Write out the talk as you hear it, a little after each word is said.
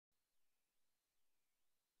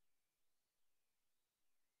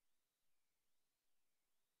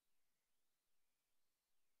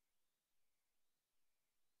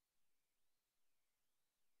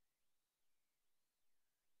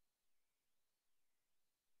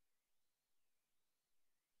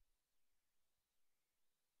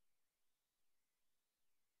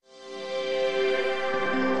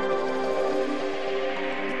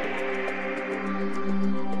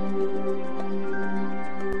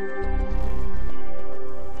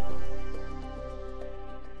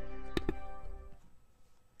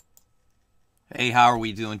Hey, how are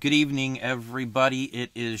we doing? Good evening, everybody. It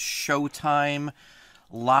is showtime.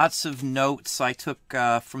 Lots of notes I took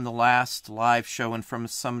from the last live show and from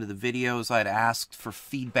some of the videos. I'd asked for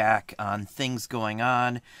feedback on things going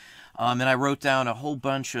on. And I wrote down a whole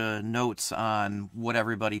bunch of notes on what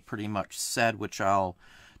everybody pretty much said, which I'll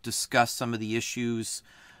discuss some of the issues.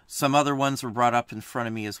 Some other ones were brought up in front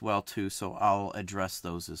of me as well, too, so I'll address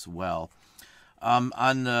those as well.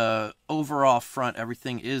 On the overall front,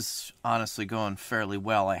 everything is honestly going fairly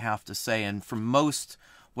well, I have to say. And from most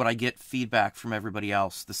what I get feedback from everybody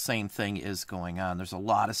else, the same thing is going on. There's a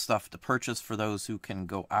lot of stuff to purchase for those who can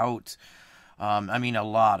go out. I mean, a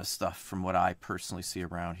lot of stuff from what I personally see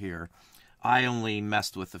around here. I only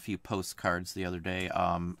messed with a few postcards the other day.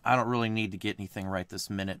 I don't really need to get anything right this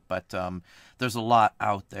minute, but there's a lot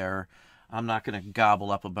out there. I'm not going to gobble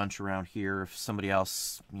up a bunch around here. If somebody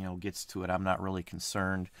else, gets to it, I'm not really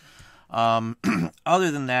concerned.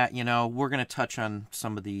 Other than that, we're going to touch on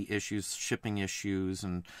some of the issues, shipping issues,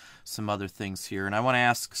 and some other things here. And I want to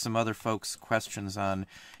ask some other folks questions on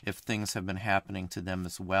if things have been happening to them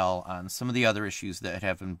as well on some of the other issues that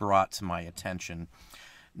have been brought to my attention.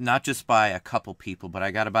 Not just by a couple people, but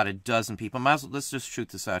I got about a dozen people. Let's just shoot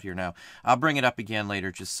this out here now. I'll bring it up again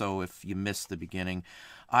later just so if you missed the beginning.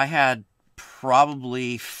 I had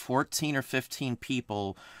probably 14 or 15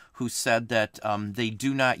 people who said that they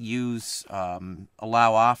do not use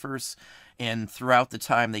allow offers, and throughout the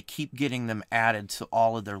time they keep getting them added to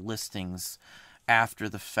all of their listings after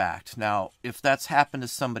the fact. Now, if that's happened to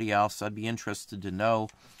somebody else, I'd be interested to know,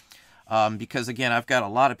 because again, I've got a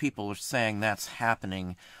lot of people saying that's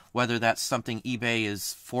happening. Whether that's something eBay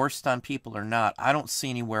is forced on people or not, I don't see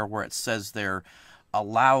anywhere where it says they're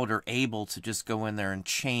allowed or able to just go in there and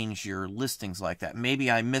change your listings like that. Maybe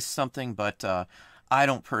I missed something, but I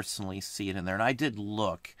don't personally see it in there. And I did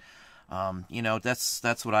look.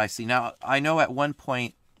 That's what I see. Now, I know at one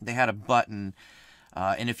point they had a button,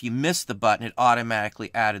 and if you missed the button, it automatically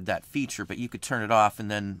added that feature, but you could turn it off and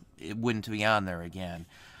then it wouldn't be on there again.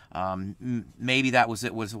 Maybe that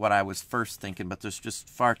was what I was first thinking, but there's just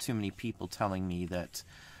far too many people telling me that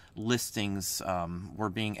listings were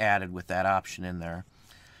being added with that option in there.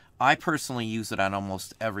 I personally use it on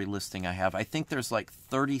almost every listing I have. I think there's like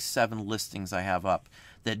 37 listings I have up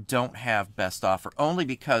that don't have best offer, only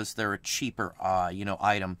because they're a cheaper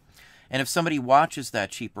item. And if somebody watches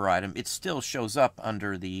that cheaper item, it still shows up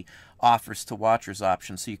under the offers to watchers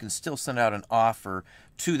option, so you can still send out an offer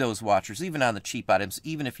to those watchers, even on the cheap items,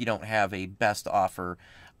 even if you don't have a best offer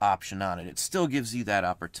option on it. It still gives you that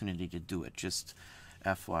opportunity to do it, just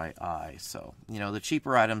FYI. So, the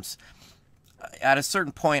cheaper items, at a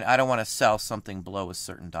certain point, I don't want to sell something below a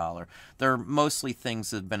certain dollar. They're mostly things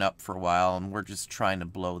that have been up for a while, and we're just trying to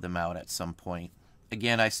blow them out at some point.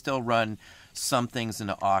 Again, I still run some things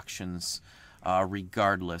into auctions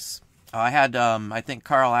regardless. I had, I think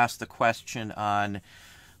Carl asked a question on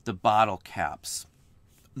the bottle caps.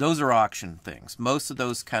 Those are auction things. Most of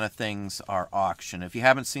those kind of things are auction. If you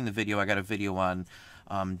haven't seen the video, I got a video on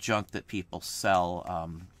junk that people sell.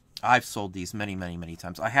 I've sold these many, many, many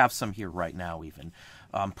times. I have some here right now even.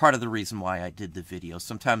 Part of the reason why I did the video.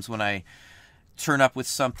 Sometimes when I turn up with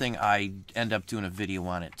something, I end up doing a video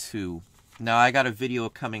on it too. Now, I got a video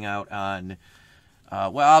coming out on,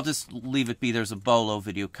 well, I'll just leave it be. There's a Bolo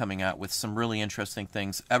video coming out with some really interesting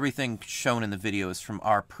things. Everything shown in the video is from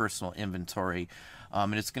our personal inventory.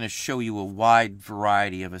 And it's going to show you a wide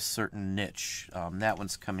variety of a certain niche. That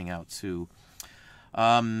one's coming out too.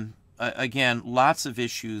 Again, lots of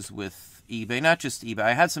issues with eBay. Not just eBay.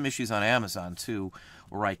 I had some issues on Amazon too,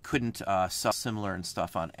 where I couldn't sell similar and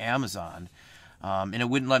stuff on Amazon. And it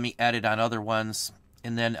wouldn't let me edit on other ones.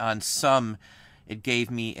 And then on some, it gave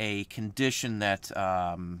me a condition that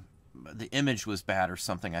the image was bad or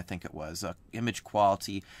something, I think it was, image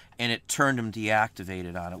quality, and it turned them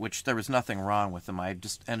deactivated on it, which there was nothing wrong with them. I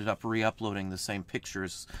just ended up re-uploading the same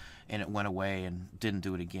pictures, and it went away and didn't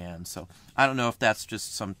do it again. So I don't know if that's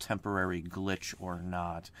just some temporary glitch or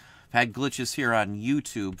not. I've had glitches here on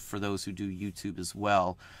YouTube, for those who do YouTube as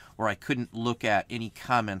well, where I couldn't look at any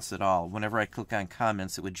comments at all. Whenever I click on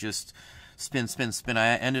comments, it would just spin, spin, spin.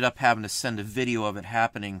 I ended up having to send a video of it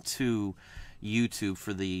happening to YouTube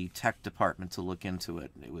for the tech department to look into it.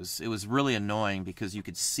 It was really annoying because you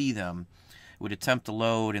could see them. It would attempt to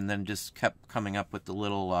load and then just kept coming up with the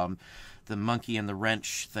little the monkey and the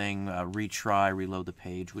wrench thing, retry, reload the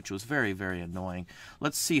page, which was very, very annoying.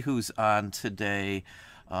 Let's see who's on today.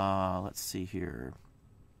 Let's see here.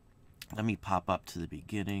 Let me pop up to the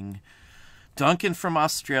beginning. Duncan from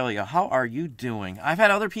Australia, how are you doing? I've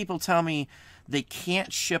had other people tell me they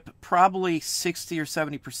can't ship. Probably 60 or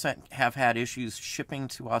 70% have had issues shipping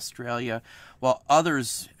to Australia, while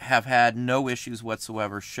others have had no issues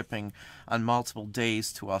whatsoever shipping on multiple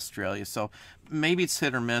days to Australia. So maybe it's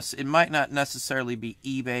hit or miss. It might not necessarily be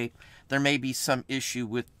eBay. There may be some issue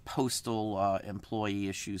with postal employee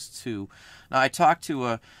issues too. Now, I talked to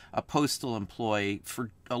a postal employee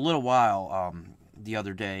for a little while the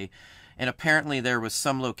other day, and apparently there was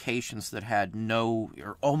some locations that had no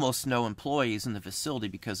or almost no employees in the facility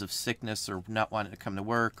because of sickness or not wanting to come to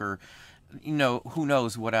work, or who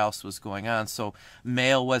knows what else was going on. So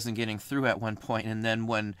mail wasn't getting through at one point, and then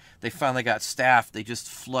when they finally got staffed, they just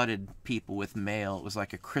flooded people with mail. It was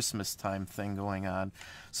like a Christmas time thing going on.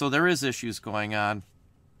 So there is issues going on.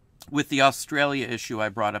 With the Australia issue I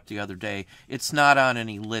brought up the other day, it's not on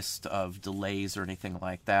any list of delays or anything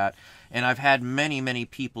like that. And I've had many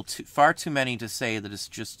people, far too many to say that it's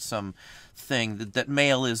just some thing that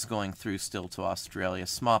mail is going through still to Australia,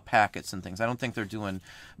 small packets and things. I don't think they're doing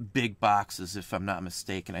big boxes, if I'm not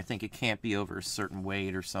mistaken. I think it can't be over a certain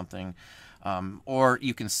weight or something. Or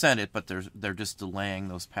you can send it, but they're just delaying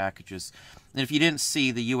those packages. And if you didn't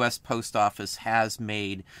see, the U.S. Post Office has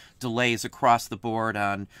made delays across the board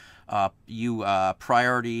on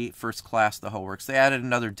priority, first class, the whole works. They added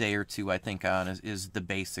another day or two, I think, on is the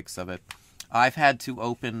basics of it. I've had to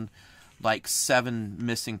open like 7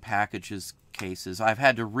 missing packages cases. I've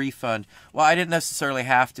had to refund. Well, I didn't necessarily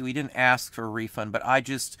have to. He didn't ask for a refund, but I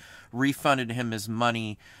just refunded him his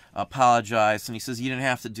money, apologized, and he says, you didn't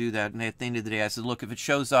have to do that. And at the end of the day, I said, look, if it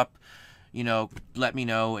shows up, let me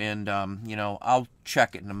know, and I'll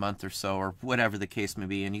check it in a month or so, or whatever the case may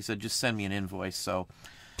be. And he said, just send me an invoice. So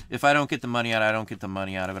if I don't get the money out, I don't get the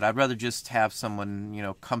money out of it. I'd rather just have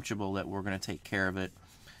someone, comfortable that we're going to take care of it.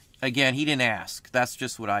 Again, he didn't ask. That's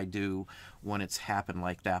just what I do when it's happened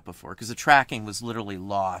like that before, because the tracking was literally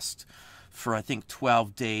lost for, I think,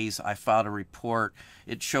 12 days. I filed a report.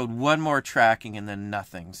 It showed one more tracking and then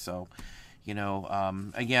nothing. So,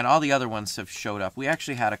 again, all the other ones have showed up. We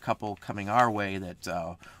actually had a couple coming our way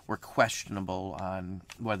that were questionable on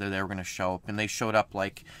whether they were going to show up, and they showed up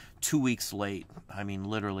like 2 weeks late. I mean,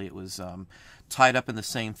 literally, it was tied up in the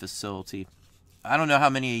same facility. I don't know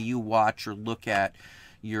how many of you watch or look at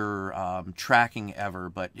your tracking ever,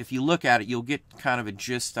 but if you look at it, you'll get kind of a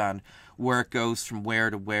gist on where it goes from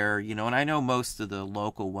where to where, and I know most of the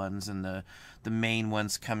local ones and the main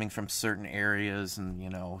ones coming from certain areas and,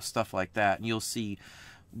 stuff like that. And you'll see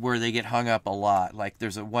where they get hung up a lot. Like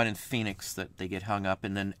there's a one in Phoenix that they get hung up,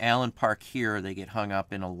 and then Allen Park here, they get hung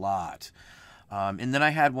up in a lot. And then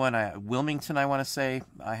I had one, Wilmington, I want to say,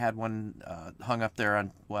 I had one hung up there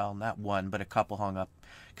on, well, not one, but a couple hung up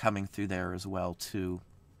coming through there as well, too.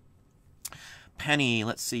 Penny,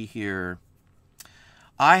 let's see here.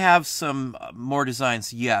 I have some more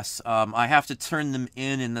designs, yes. I have to turn them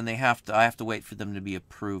in, and then I have to wait for them to be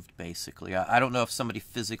approved, basically. I don't know if somebody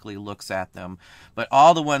physically looks at them, but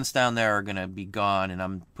all the ones down there are going to be gone, and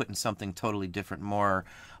I'm putting something totally different, more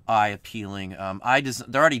eye-appealing.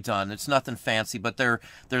 They're already done. It's nothing fancy, but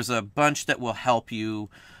there's a bunch that will help you.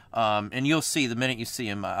 And you'll see, the minute you see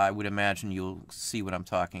them, I would imagine you'll see what I'm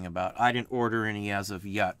talking about. I didn't order any as of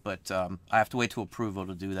yet, but I have to wait till approval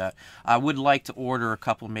to do that. I would like to order a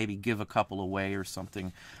couple, maybe give a couple away or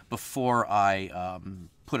something before I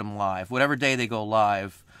put them live. Whatever day they go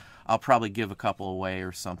live, I'll probably give a couple away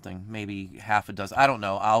or something, maybe half a dozen. I don't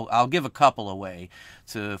know. I'll give a couple away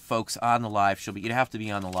to folks on the live show, but you'd have to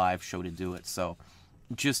be on the live show to do it. So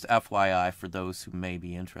just FYI for those who may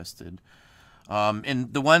be interested.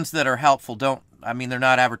 And the ones that are helpful they're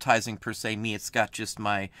not advertising per se me. It's got just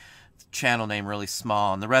my channel name really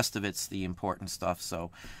small, and the rest of it's the important stuff.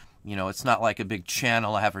 So, it's not like a big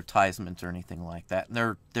channel advertisement or anything like that.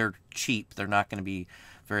 And they're cheap. They're not going to be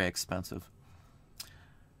very expensive.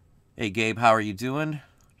 Hey, Gabe, how are you doing?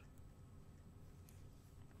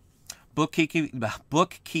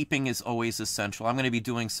 Bookkeeping is always essential. I'm going to be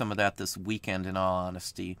doing some of that this weekend, in all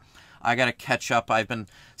honesty. I got to catch up. I've been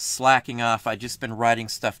slacking off. I've just been writing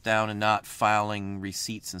stuff down and not filing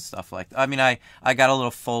receipts and stuff like that. I mean, I got a little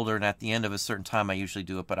folder, and at the end of a certain time I usually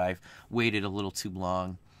do it, but I've waited a little too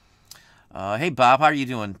long. Hey, Bob, how are you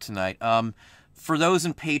doing tonight? For those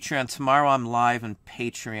in Patreon, tomorrow I'm live in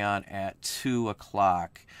Patreon at 2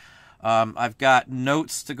 o'clock. I've got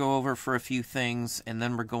notes to go over for a few things, and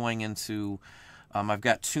then we're going into... I've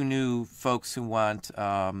got 2 new folks who want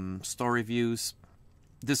store reviews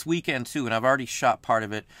this weekend too, and I've already shot part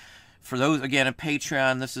of it. For those, again, at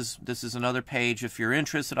Patreon, this is another page. If you're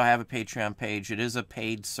interested, I have a Patreon page. It is a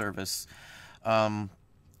paid service. But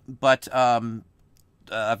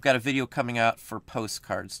I've got a video coming out for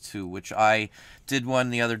postcards too, which I did one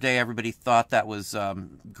the other day. Everybody thought that was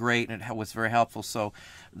great, and it was very helpful. So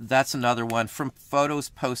that's another one from photos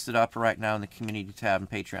posted up right now in the community tab on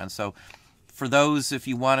Patreon. So for those, if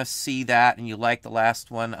you want to see that and you like the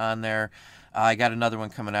last one on there, I got another one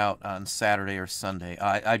coming out on Saturday or Sunday.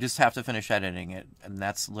 I just have to finish editing it, and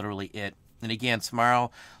that's literally it. And again,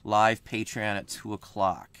 tomorrow, live Patreon at 2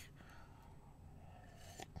 o'clock.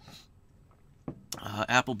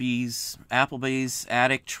 Applebee's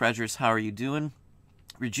Attic Treasures, how are you doing?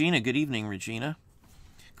 Regina, good evening, Regina.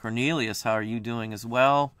 Cornelius, how are you doing as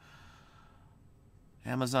well?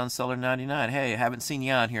 Amazon Seller 99, hey, I haven't seen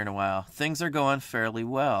you on here in a while. Things are going fairly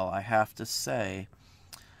well, I have to say.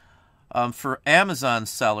 For Amazon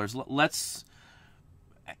sellers,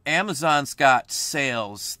 Amazon's got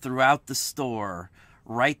sales throughout the store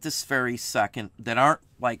right this very second that aren't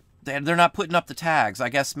like, they're not putting up the tags. I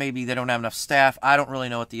guess maybe they don't have enough staff. I don't really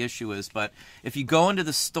know what the issue is, but if you go into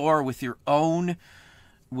the store with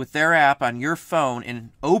their app on your phone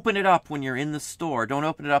and open it up when you're in the store, don't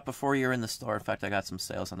open it up before you're in the store. In fact, I got some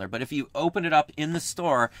sales on there, but if you open it up in the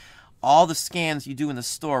store, all the scans you do in the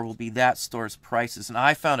store will be that store's prices. And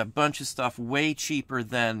I found a bunch of stuff way cheaper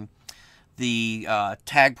than the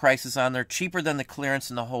tag prices on there, cheaper than the clearance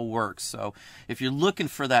and the whole works. So if you're looking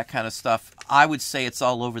for that kind of stuff, I would say it's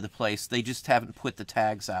all over the place. They just haven't put the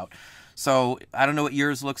tags out. So I don't know what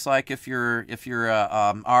yours looks like if you're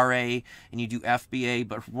a RA and you do FBA,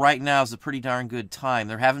 but right now is a pretty darn good time.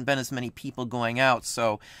 There haven't been as many people going out,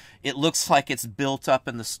 so it looks like it's built up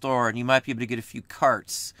in the store, and you might be able to get a few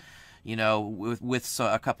carts, you know, with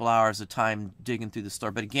a couple hours of time digging through the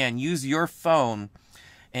store. But again, use your phone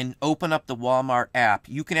and open up the Walmart app.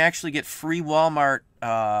 You can actually get free Walmart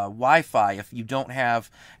Wi-Fi if you don't have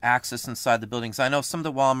access inside the buildings. I know some of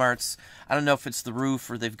the Walmarts, I don't know if it's the roof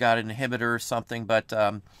or they've got an inhibitor or something, but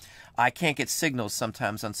I can't get signals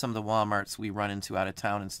sometimes on some of the Walmarts we run into out of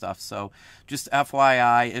town and stuff. So just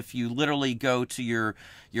FYI, if you literally go to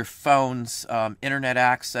your phone's internet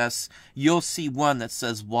access, you'll see one that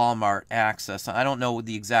says Walmart access. I don't know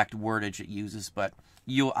the exact wordage it uses, but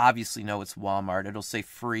you'll obviously know it's Walmart. It'll say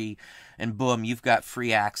free, and boom, you've got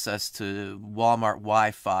free access to Walmart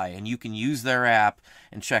Wi-Fi, and you can use their app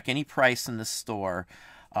and check any price in the store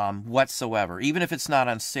whatsoever. Even if it's not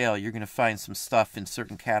on sale, you're going to find some stuff in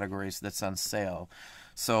certain categories that's on sale.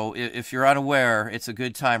 So if you're unaware, it's a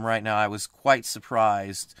good time right now. I was quite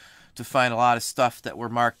surprised to find a lot of stuff that were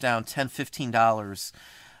marked down $10, $15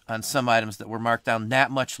 on some items that were marked down that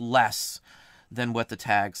much less than what the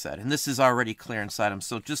tag said. And this is already clearance items.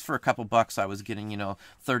 So just for a couple bucks, I was getting, you know,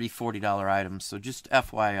 $30, $40 items. So just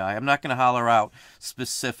FYI, I'm not going to holler out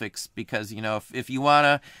specifics because, you know, if you want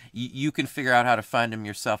to, you can figure out how to find them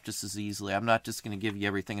yourself just as easily. I'm not just going to give you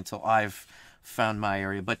everything until I've found my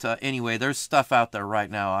area. But anyway, there's stuff out there right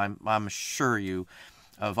now. I'm assure you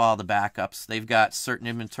of all the backups. They've got certain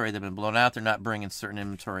inventory that have been blown out. They're not bringing certain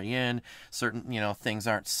inventory in. Certain, you know, things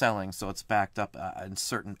aren't selling, so it's backed up in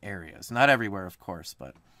certain areas. Not everywhere, of course,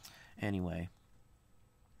 but anyway.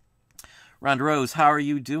 Rhonda Rose, how are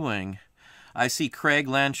you doing? I see Craig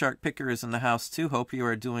Landshark Picker is in the house too. Hope you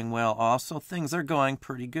are doing well also. Things are going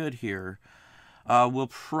pretty good here. We'll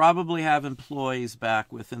probably have employees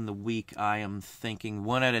back within the week, I am thinking.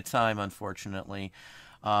 One at a time, unfortunately.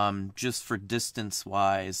 Just for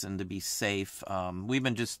distance-wise and to be safe. We've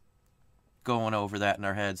been just going over that in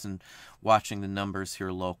our heads and watching the numbers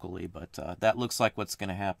here locally, but that looks like what's going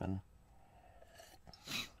to happen.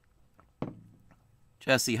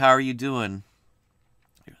 Jesse, how are you doing?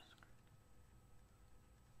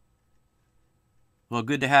 Well,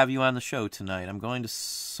 good to have you on the show tonight. I'm going to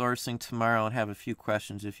sourcing tomorrow and have a few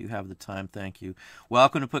questions if you have the time. Thank you.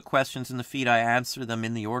 Welcome to put questions in the feed. I answer them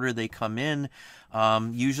in the order they come in.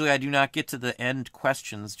 Usually I do not get to the end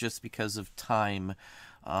questions just because of time.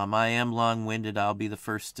 I am long-winded. I'll be the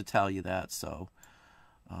first to tell you that. So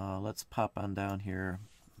let's pop on down here.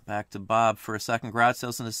 Back to Bob for a second. Garage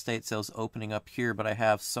sales and estate sales opening up here, but I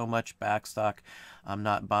have so much backstock I'm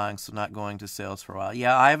not buying, so not going to sales for a while.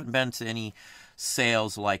 Yeah, I haven't been to any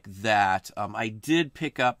sales like that. I did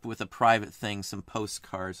pick up with a private thing some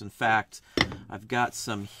postcards. In fact, I've got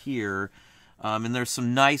some here, and there's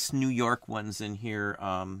some nice New York ones in here.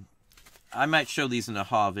 I might show these in a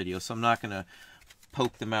haul video, so I'm not going to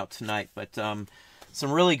poke them out tonight, but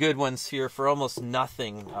some really good ones here for almost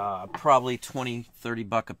nothing, probably 20, 30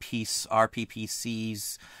 buck a piece,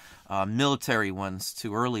 RPPCs, military ones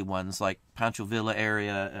too, early ones like Pancho Villa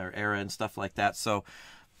era and stuff like that. So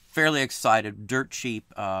fairly excited, dirt cheap.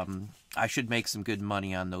 I should make some good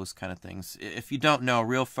money on those kind of things. If you don't know,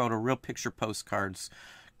 real photo, real picture postcards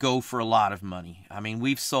go for a lot of money. I mean,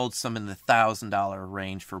 we've sold some in the $1,000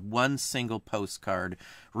 range for one single postcard.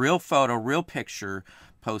 Real photo, real picture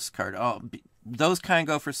postcard. Oh, those kind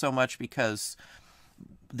of go for so much because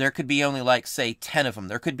there could be only, like, say, 10 of them.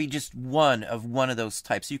 There could be just one of those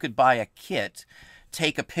types. You could buy a kit,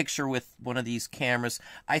 take a picture with one of these cameras.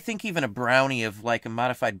 I think even a brownie of, like, a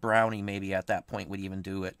modified brownie maybe at that point would even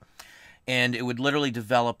do it. And it would literally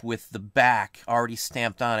develop with the back already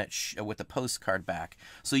stamped on it with the postcard back.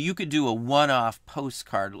 So you could do a one-off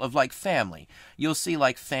postcard of, like, family. You'll see,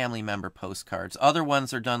 like, family member postcards. Other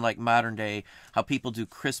ones are done like modern day, how people do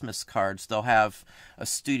Christmas cards. They'll have a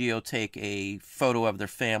studio take a photo of their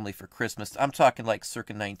family for Christmas. I'm talking like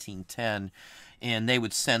circa 1910, and they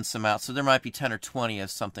would send some out. So there might be 10 or 20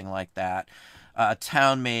 of something like that. A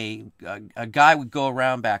guy would go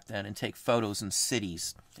around back then and take photos in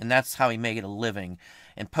cities, and that's how he made a living.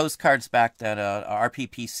 And postcards back then,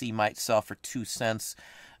 RPPC might sell for 2 cents.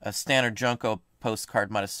 A standard Junko postcard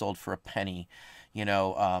might have sold for a penny, you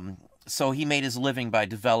know. So he made his living by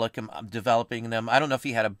developing them. I don't know if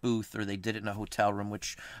he had a booth or they did it in a hotel room,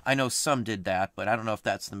 which I know some did that, but I don't know if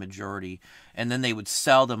that's the majority. And then they would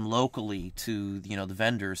sell them locally to, you know, the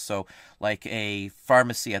vendors. So like a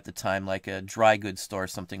pharmacy at the time, like a dry goods store or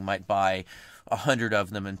something, might buy 100 of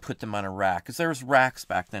them and put them on a rack. Because there was racks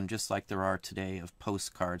back then, just like there are today, of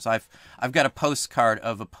postcards. I've got a postcard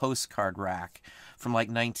of a postcard rack from like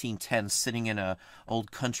 1910 sitting in a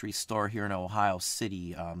old country store here in Ohio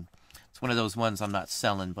City. It's one of those ones I'm not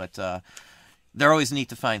selling, but they're always neat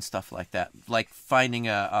to find stuff like that. Like finding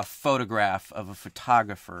a photograph of a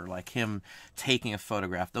photographer, like him taking a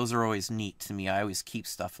photograph. Those are always neat to me. I always keep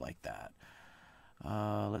stuff like that.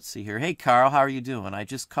 Let's see here. Hey, Carl, how are you doing? I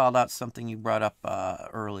just called out something you brought up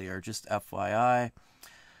earlier, just FYI.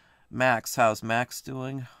 Max, how's Max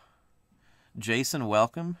doing? Jason,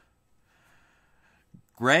 welcome.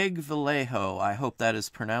 Greg Vallejo, I hope that is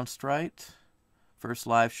pronounced right. First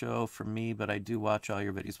live show from me, but I do watch all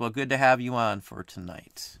your videos. Well, good to have you on for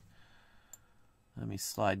tonight. Let me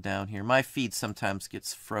slide down here. My feed sometimes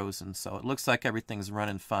gets frozen, so it looks like everything's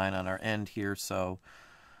running fine on our end here. So,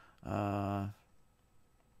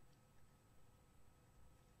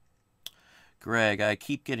 Greg, I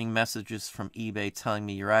keep getting messages from eBay telling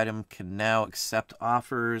me your item can now accept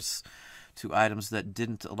offers to items that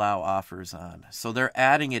didn't allow offers on. So they're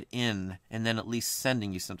adding it in and then at least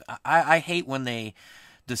sending you something. I hate when they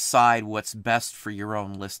decide what's best for your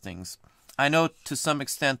own listings. I know to some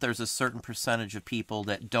extent there's a certain percentage of people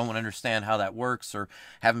that don't understand how that works or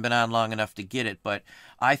haven't been on long enough to get it, but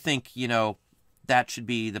I think, you know, that should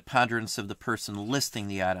be the ponderance of the person listing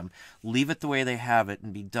the item. Leave it the way they have it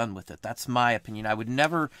and be done with it. That's my opinion. I would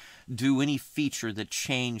never do any feature that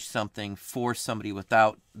changed something for somebody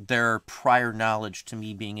without their prior knowledge to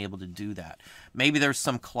me being able to do that. Maybe there's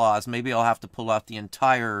some clause. Maybe I'll have to pull out the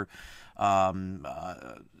entire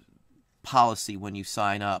policy when you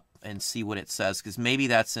sign up and see what it says, because maybe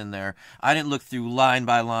that's in there. I didn't look through line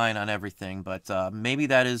by line on everything, but maybe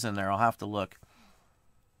that is in there. I'll have to look.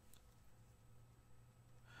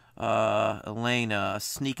 Elena,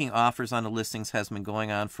 sneaking offers on the listings has been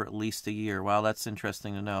going on for at least a year. Wow, that's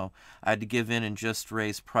interesting to know. I had to give in and just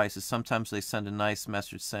raise prices. Sometimes they send a nice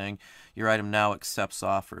message saying your item now accepts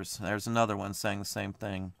offers. There's another one saying the same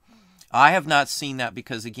thing. I have not seen that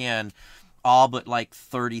because, again, all but like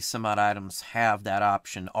 30 some odd items have that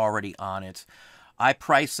option already on it. I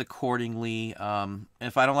price accordingly.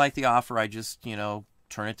 If I don't like the offer, I just, you know,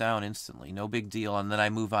 turn it down instantly. No big deal. And then I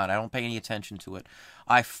move on. I don't pay any attention to it.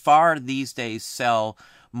 I far these days sell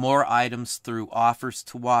more items through offers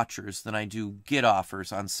to watchers than I do get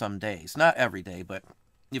offers on some days. Not every day, but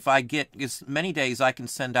if I get, as many days I can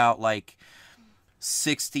send out like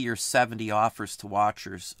 60 or 70 offers to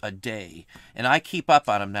watchers a day. And I keep up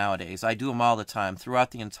on them nowadays. I do them all the time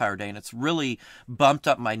throughout the entire day. And it's really bumped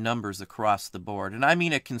up my numbers across the board. And I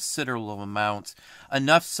mean a considerable amount.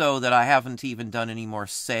 Enough so that I haven't even done any more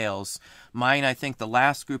sales. Mine, I think the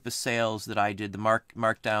last group of sales that I did, the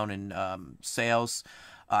markdown and sales,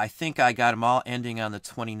 I think I got them all ending on the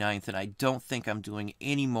 29th. And I don't think I'm doing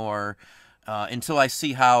any more until I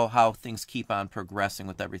see how things keep on progressing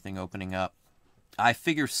with everything opening up. I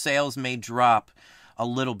figure sales may drop a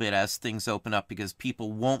little bit as things open up because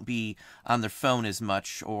people won't be on their phone as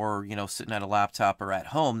much or, you know, sitting at a laptop or at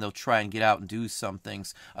home. They'll try and get out and do some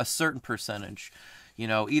things. A certain percentage, you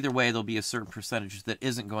know, either way, there'll be a certain percentage that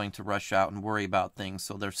isn't going to rush out and worry about things.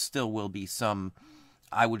 So there still will be some,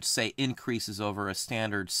 I would say, increases over a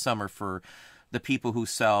standard summer for the people who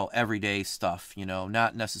sell everyday stuff, you know,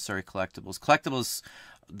 not necessary collectibles. Collectibles,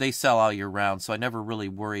 they sell all year round, so I never really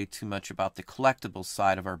worry too much about the collectible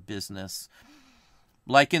side of our business.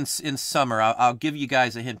 Like in summer, I'll give you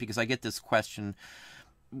guys a hint because I get this question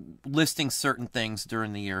listing certain things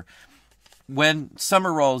during the year. When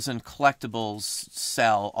summer rolls and collectibles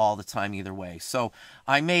sell all the time either way. So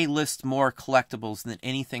I may list more collectibles than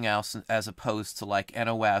anything else as opposed to like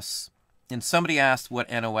NOS. And somebody asked what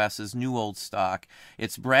NOS is, new old stock.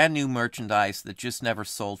 It's brand new merchandise that just never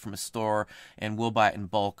sold from a store, and we'll buy it in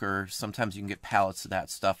bulk, or sometimes you can get pallets of that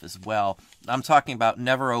stuff as well. I'm talking about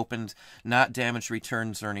never opened, not damaged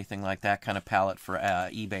returns or anything like that kind of pallet for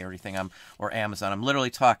eBay or anything, or Amazon. I'm literally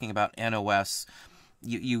talking about NOS.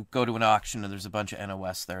 You go to an auction and there's a bunch of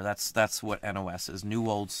NOS there. That's what NOS is, new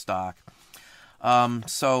old stock.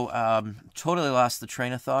 Totally lost the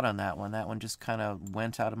train of thought on that one. That one just kind of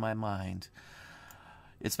went out of my mind.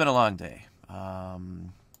 It's been a long day.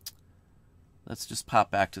 Let's just pop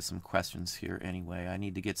back to some questions here anyway. I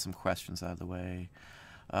need to get some questions out of the way.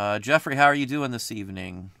 Jeffrey, how are you doing this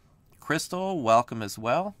evening? Crystal, welcome as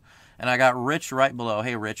well. And I got Rich right below.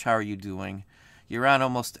 Hey, Rich, how are you doing? You're on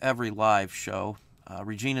almost every live show.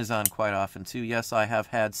 Regina's on quite often too. Yes, I have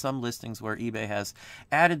had some listings where eBay has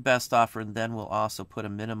added best offer and then will also put a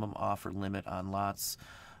minimum offer limit on lots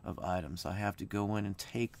of items. I have to go in and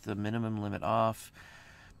take the minimum limit off.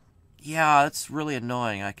 Yeah, that's really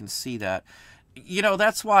annoying. I can see that. You know,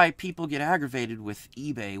 that's why people get aggravated with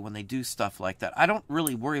eBay when they do stuff like that. I don't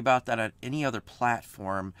really worry about that on any other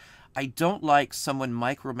platform. I don't like someone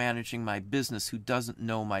micromanaging my business who doesn't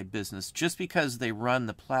know my business. Just because they run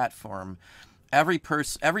the platform, every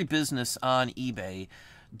business on eBay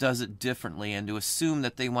does it differently, and to assume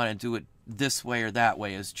that they want to do it this way or that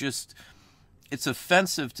way is just, it's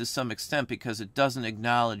offensive to some extent because it doesn't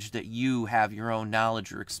acknowledge that you have your own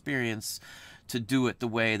knowledge or experience to do it the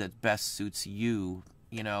way that best suits you.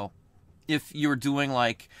 You know, if you're doing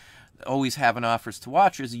like always having offers to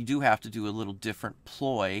watchers, you do have to do a little different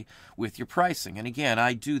ploy with your pricing. And again,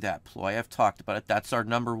 I do that ploy. I've talked about it. That's our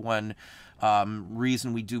number one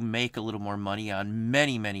reason we do make a little more money on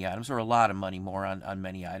many items, or a lot of money more on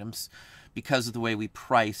many items, because of the way we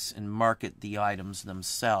price and market the items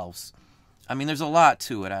themselves. I mean, there's a lot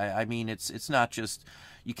to it. I mean, it's not just,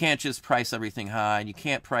 you can't just price everything high, and you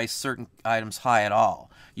can't price certain items high at all.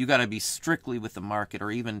 You got to be strictly with the market, or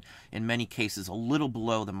even in many cases a little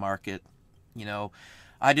below the market. You know,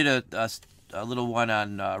 I did a little one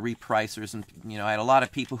on repricers, and you know, I had a lot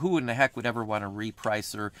of people, who in the heck would ever want a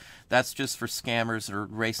repricer? That's just for scammers or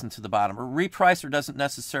racing to the bottom. A repricer doesn't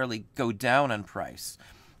necessarily go down on price.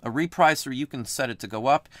 A repricer, you can set it to go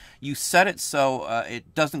up. You set it so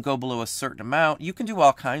it doesn't go below a certain amount. You can do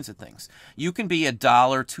all kinds of things. You can be $1,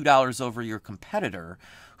 $2 over your competitor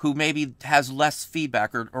who maybe has less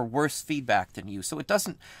feedback or worse feedback than you. So it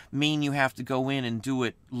doesn't mean you have to go in and do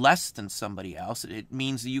it less than somebody else. It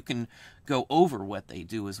means that you can go over what they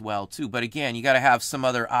do as well too. But again, you got to have some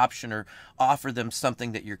other option or offer them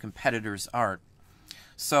something that your competitors aren't.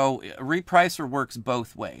 So a repricer works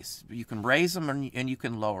both ways. You can raise them and you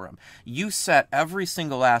can lower them. You set every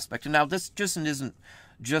single aspect. And now this just isn't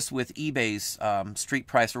just with eBay's Street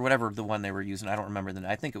Price or whatever the one they were using. I don't remember the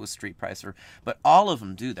name. I think it was Street Pricer. But all of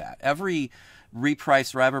them do that. Every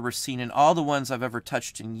repricer I've ever seen, and all the ones I've ever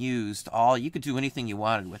touched and used, you could do anything you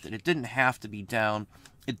wanted with it. It didn't have to be down.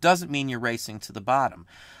 It doesn't mean you're racing to the bottom.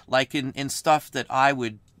 Like in stuff that I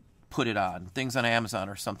would put it on, things on Amazon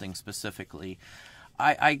or something specifically,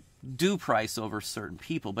 I do price over certain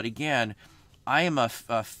people, but again, I am a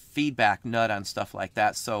feedback nut on stuff like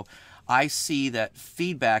that, so I see that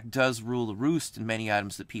feedback does rule the roost in many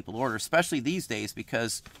items that people order, especially these days,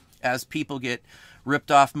 because as people get ripped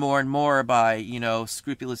off more and more by, you know,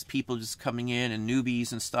 scrupulous people just coming in and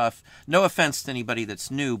newbies and stuff. No offense to anybody that's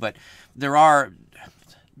new, but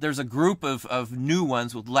there's a group of new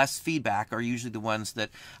ones with less feedback are usually the ones that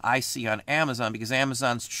I see on Amazon, because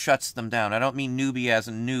Amazon shuts them down. I don't mean newbie as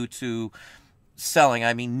in new to selling.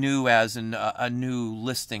 I mean new as in a new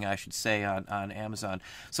listing, I should say, on Amazon.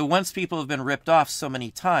 So once people have been ripped off so many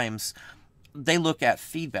times, they look at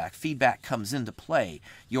feedback. Feedback comes into play.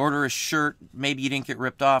 You order a shirt, maybe you didn't get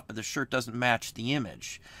ripped off, but the shirt doesn't match the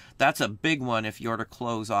image. That's a big one if you order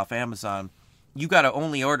clothes off Amazon. You got to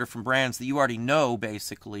only order from brands that you already know,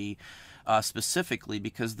 basically, specifically,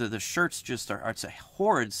 because the shirts just it's a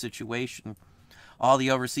horrid situation. All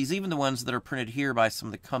the overseas, even the ones that are printed here by some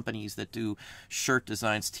of the companies that do shirt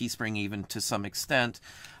designs, Teespring even to some extent,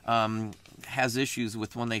 has issues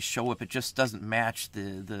with when they show up. It just doesn't match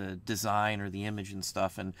the design or the image and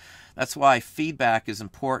stuff. And that's why feedback is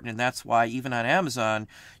important. And that's why even on Amazon,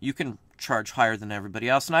 you can charge higher than everybody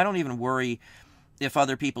else. And I don't even worry if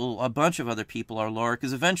other people, a bunch of other people are lower,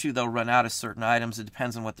 because eventually they'll run out of certain items. It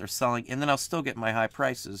depends on what they're selling, and then I'll still get my high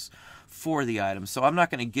prices for the items. So I'm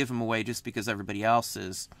not going to give them away just because everybody else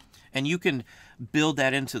is. And you can build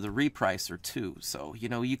that into the repricer too. So,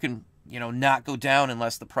 you can, not go down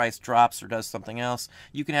unless the price drops or does something else.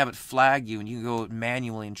 You can have it flag you, and you can go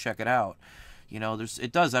manually and check it out.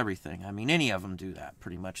 It does everything. I mean, any of them do that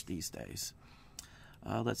pretty much these days.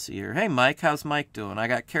 Let's see here. Hey, Mike. How's Mike doing? I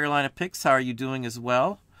got Carolina Picks. How are you doing as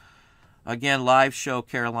well? Again, live show,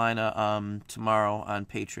 Carolina, tomorrow on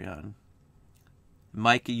Patreon.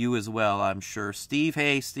 Mike, you as well, I'm sure. Steve,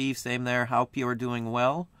 hey, Steve, same there. Hope you are doing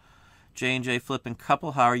well. J&J Flippin'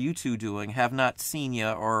 Couple, how are you two doing? Have not seen you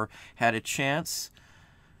or had a chance.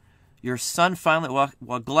 Your son finally,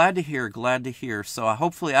 well, glad to hear. So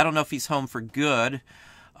hopefully, I don't know if he's home for good.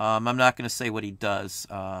 I'm not going to say what he does.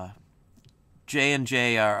 J and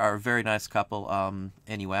J are a very nice couple.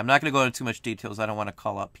 Anyway, I'm not going to go into too much details. I don't want to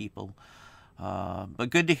call out people. But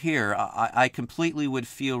good to hear. I completely would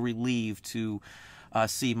feel relieved to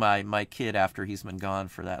see my kid after he's been gone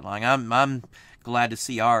for that long. I'm glad to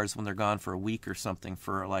see ours when they're gone for a week or something,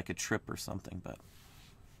 for like a trip or something. But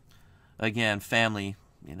again, family,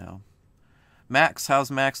 Max, how's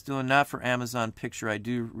Max doing? Not for Amazon picture. I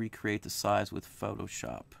do recreate the size with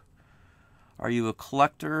Photoshop. Are you a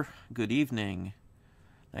collector? Good evening.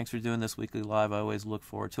 Thanks for doing this weekly live. I always look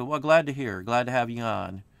forward to it. Well, glad to hear. Glad to have you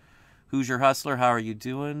on. Who's your hustler? How are you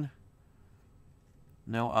doing?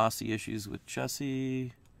 No Aussie issues with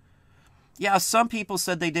Jesse. Yeah, some people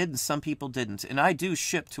said they did and some people didn't. And I do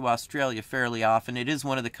ship to Australia fairly often. It is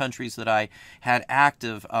one of the countries that I had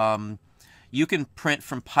active. You can print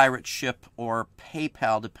from Pirate Ship or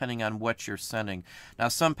PayPal depending on what you're sending. Now,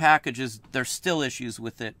 some packages, there's still issues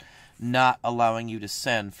with it not allowing you to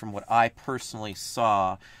send, from what I personally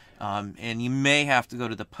saw. And you may have to go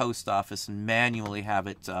to the post office and manually have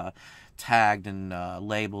it tagged and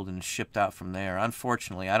labeled and shipped out from there.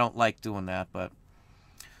 Unfortunately, I don't like doing that, but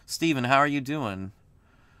Stephen, how are you doing?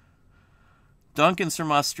 Duncan's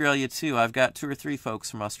from Australia, too. I've got 2 or 3 folks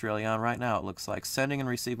from Australia on right now, it looks like. Sending and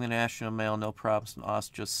receiving national mail, no problems in Aus,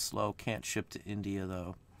 just slow. Can't ship to India,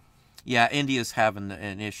 though. Yeah, India's having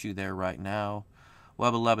an issue there right now.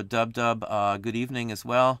 Wubba Lubba Dub Dub, good evening as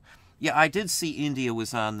well. Yeah, I did see India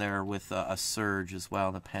was on there with a surge as well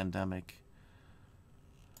in the pandemic.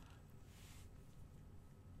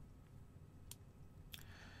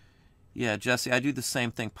 Yeah, Jesse, I do the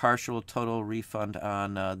same thing. Partial, total refund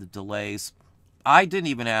on the delays. I didn't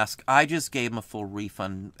even ask. I just gave him a full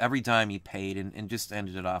refund every time he paid and just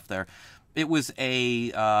ended it off there. It was a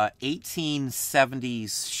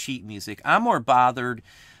 1870s sheet music. I'm more bothered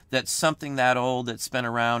that something that old that's been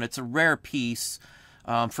around, it's a rare piece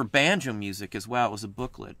for banjo music as well. It was a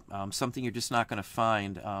booklet, something you're just not going to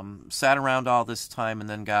find. Sat around all this time and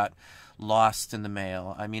then got lost in the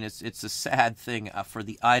mail. I mean, it's a sad thing for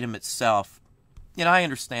the item itself. I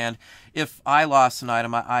understand if I lost an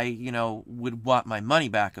item, I would want my money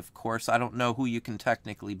back, of course. I don't know who you can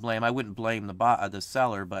technically blame. I wouldn't blame the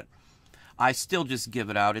seller, but I still just give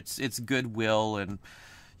it out. It's goodwill, and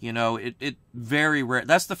it very rare.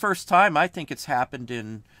 That's the first time I think it's happened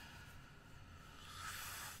in,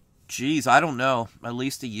 geez, I don't know, at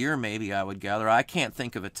least a year maybe, I would gather. I can't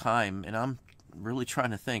think of a time, and I'm really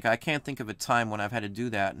trying to think. I can't think of a time when I've had to do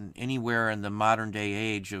that anywhere in the modern day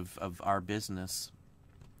age of our business.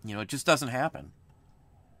 It just doesn't happen.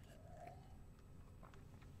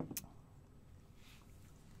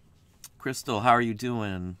 Crystal, how are you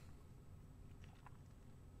doing?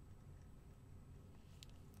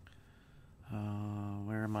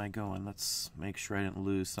 Where am I going? Let's make sure I didn't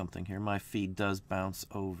lose something here. My feed does bounce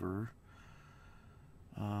over.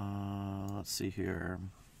 Let's see here.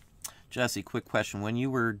 Jesse, quick question. When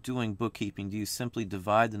you were doing bookkeeping, do you simply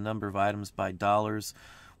divide the number of items by dollars?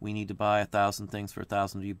 We need to buy 1,000 things for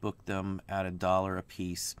 1,000. Do you book them at $1 a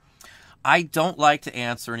piece? I don't like to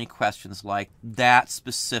answer any questions like that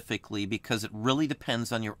specifically because it really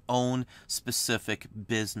depends on your own specific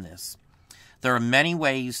business. There are many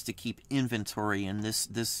ways to keep inventory in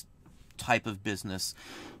this type of business.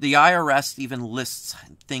 The IRS even lists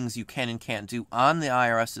things you can and can't do on the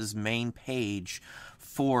IRS's main page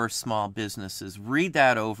for small businesses. Read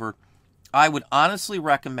that over. I would honestly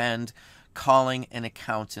recommend calling an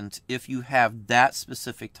accountant if you have that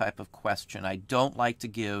specific type of question. I don't like to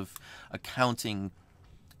give accounting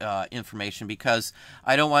information because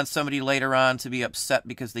I don't want somebody later on to be upset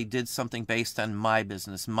because they did something based on my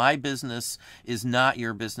business. My business is not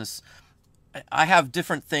your business. I have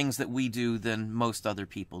different things that we do than most other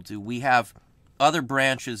people do. We have other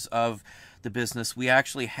branches of the business. We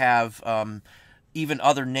actually have even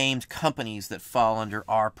other named companies that fall under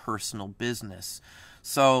our personal business.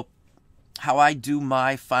 So how I do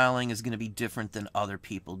my filing is going to be different than other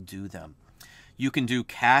people do them. You can do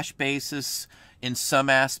cash basis in some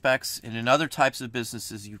aspects, and in other types of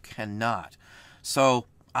businesses you cannot. So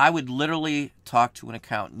I would literally talk to an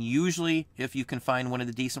accountant. Usually, if you can find one of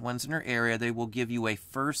the decent ones in your area, they will give you a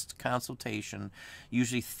first consultation,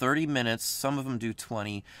 usually 30 minutes. Some of them do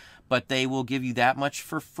 20, but they will give you that much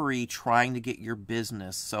for free trying to get your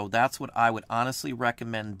business. So that's what I would honestly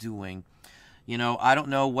recommend doing. You know, I don't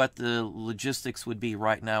know what the logistics would be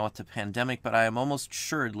right now with the pandemic, but I am almost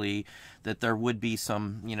assuredly that there would be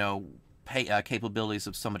some, you know, capabilities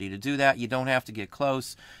of somebody to do that. You don't have to get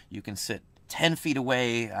close. You can sit 10 feet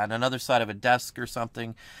away on another side of a desk or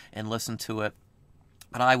something and listen to it.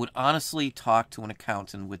 But I would honestly talk to an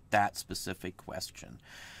accountant with that specific question.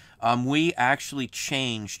 We actually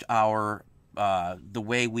changed our the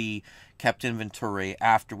way we kept inventory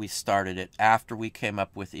after we started it, after we came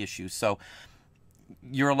up with issues. So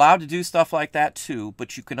you're allowed to do stuff like that too,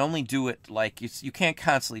 but you can only do it like you can't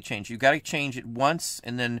constantly change. You got to change it once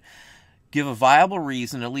and then give a viable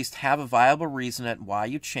reason, at least have a viable reason at why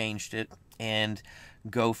you changed it, and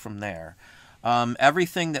go from there.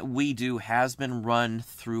 Everything that we do has been run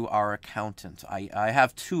through our accountant. I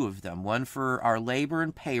have two of them, one for our labor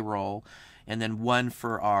and payroll, and then one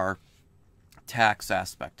for our tax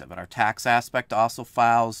aspect of it. Our tax aspect also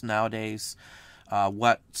files nowadays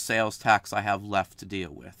what sales tax I have left to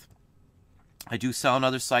deal with. I do sell on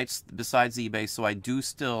other sites besides eBay, so I do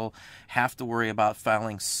still have to worry about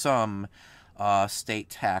filing some state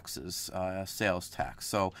taxes, sales tax.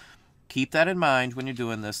 So keep that in mind when you're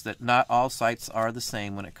doing this, that not all sites are the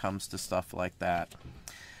same when it comes to stuff like that.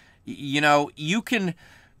 You know, you can...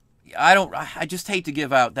 I just hate to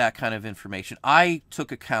give out that kind of information. I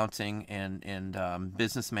took accounting and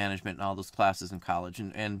business management and all those classes in college,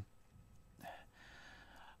 and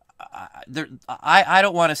I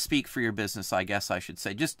don't want to speak for your business, I guess I should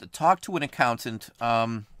say. Just talk to an accountant.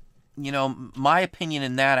 You know, my opinion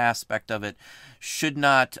in that aspect of it should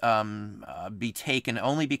not be taken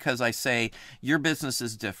only because I say your business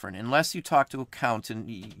is different. Unless you talk to an accountant,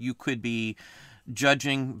 you could be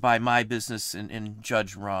judging by my business and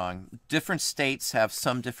judge wrong. Different states have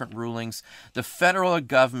some different rulings. The federal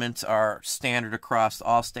government are standard across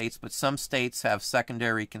all states, but some states have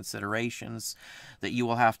secondary considerations that you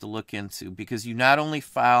will have to look into, because you not only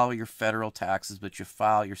file your federal taxes, but you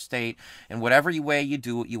file your state, and whatever way you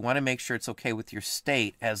do it, you want to make sure it's okay with your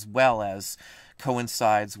state as well as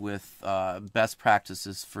coincides with best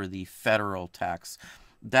practices for the federal tax.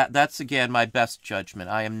 That's again my best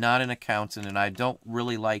judgment. I am not an accountant, and I don't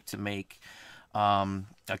really like to make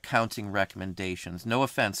accounting recommendations. No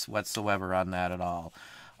offense whatsoever on that at all.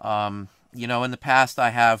 You know, in the past,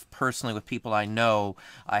 I have personally with people I know,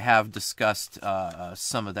 I have discussed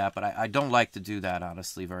some of that, but I don't like to do that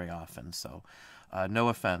honestly very often. So, no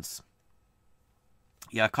offense.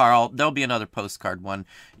 Yeah, Carl, there'll be another postcard one.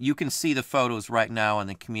 You can see the photos right now on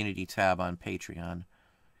the community tab on Patreon.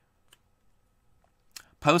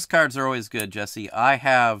 Postcards are always good, Jesse. I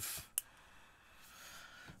have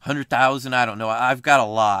 100,000. I don't know. I've got a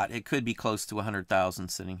lot. It could be close to 100,000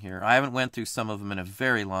 sitting here. I haven't went through some of them in a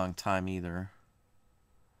very long time either.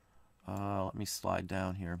 Let me slide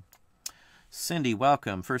down here. Cindy,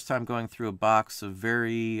 welcome. First time going through a box of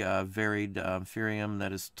very varied Furium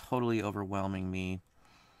that is totally overwhelming me.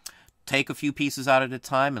 Take a few pieces out at a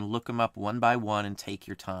time and look them up one by one and take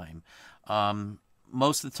your time.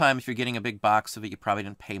 Most of the time, if you're getting a big box of it, you probably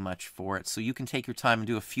didn't pay much for it. So you can take your time and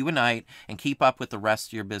do a few a night and keep up with the rest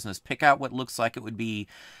of your business. Pick out what looks like it would be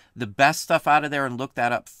the best stuff out of there and look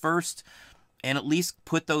that up first. And at least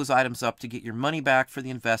put those items up to get your money back for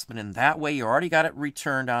the investment. And that way, you already got it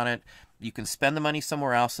returned on it. You can spend the money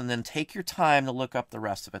somewhere else and then take your time to look up the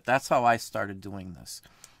rest of it. That's how I started doing this.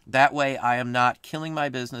 That way, I am not killing my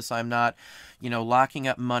business. I'm not, you know, locking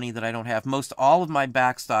up money that I don't have. Most all of my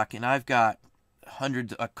backstock, and I've got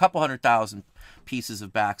a couple 100,000 pieces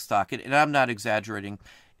of backstock, and I'm not exaggerating,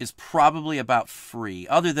 is probably about free,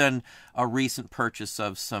 other than a recent purchase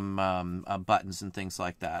of some buttons and things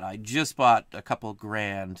like that. I just bought a couple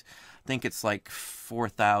grand. I think it's like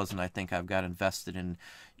 4,000. I think I've got invested in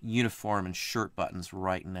uniform and shirt buttons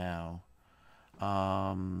right now.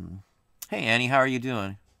 Hey Annie, how are you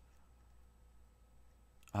doing?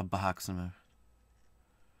 A box of them.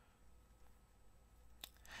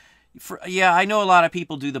 Yeah, I know a lot of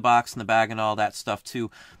people do the box and the bag and all that stuff too.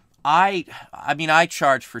 I mean, I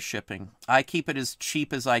charge for shipping. I keep it as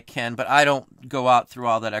cheap as I can, but I don't go out through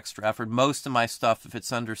all that extra effort. Most of my stuff, if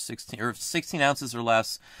it's under 16 or 16 ounces or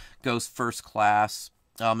less, goes first class.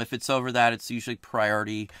 If it's over that, it's usually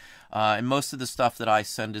priority. And most of the stuff that I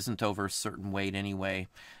send isn't over a certain weight anyway.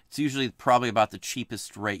 It's usually probably about the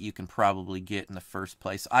cheapest rate you can probably get in the first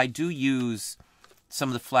place. I do use some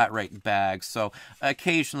of the flat rate bags, so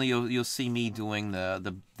occasionally you'll see me doing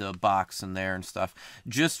the box in there and stuff,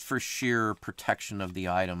 just for sheer protection of the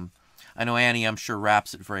item. I know Annie, I'm sure,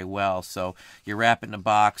 wraps it very well, so you wrap it in a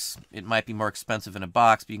box. It might be more expensive in a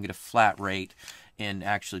box, but you can get a flat rate and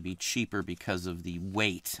actually be cheaper because of the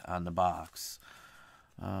weight on the box.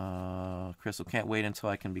 Crystal, can't wait until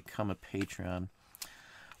I can become a Patreon.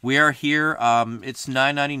 We are here. It's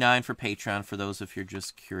 $9.99 for Patreon, for those if you're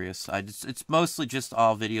just curious. It's mostly just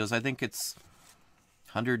all videos. I think it's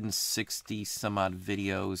 160 some odd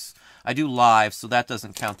videos. I do live, so that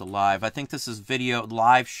doesn't count the live. I think this is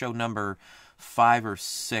live show number 5 or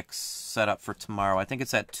 6 set up for tomorrow. I think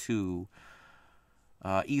it's at 2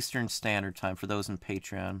 Eastern Standard Time for those in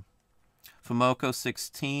Patreon.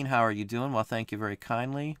 Fumoko16, how are you doing? Well, thank you very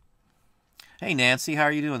kindly. Hey, Nancy, how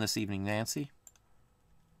are you doing this evening, Nancy?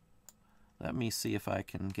 Let me see if I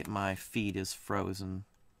can get my feed is frozen.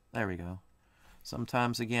 There we go.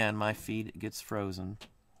 Sometimes, again, my feed gets frozen.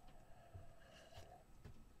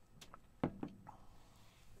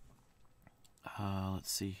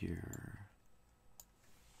 Let's see here.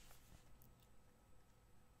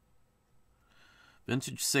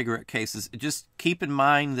 Vintage cigarette cases. Just keep in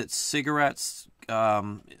mind that cigarettes,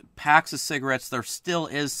 packs of cigarettes, there still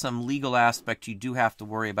is some legal aspect you do have to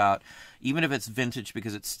worry about, even if it's vintage,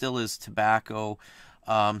 because it still is tobacco.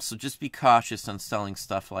 So just be cautious on selling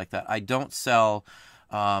stuff like that. I don't sell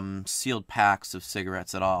sealed packs of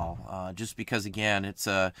cigarettes at all, just because, again, it's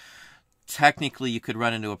technically you could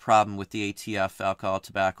run into a problem with the ATF, alcohol,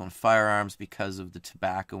 tobacco, and firearms, because of the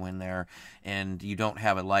tobacco in there, and you don't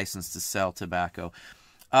have a license to sell tobacco.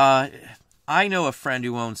 I know a friend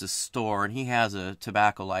who owns a store, and he has a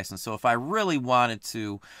tobacco license, so if I really wanted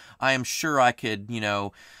to, I am sure I could, you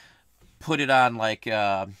know, put it on like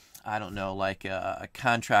I don't know, like a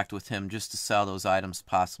contract with him just to sell those items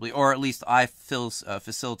possibly, or at least I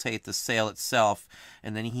facilitate the sale itself,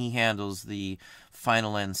 and then he handles the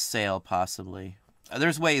final end sale possibly.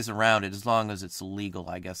 There's ways around it as long as it's legal,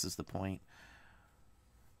 I guess is the point.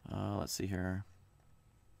 Let's see here.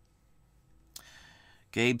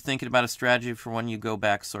 Gabe, thinking about a strategy for when you go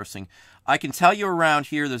back sourcing. I can tell you around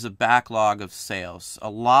here there's a backlog of sales. A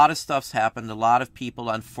lot of stuff's happened. A lot of people,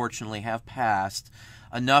 unfortunately, have passed,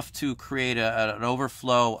 enough to create an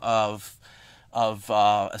overflow of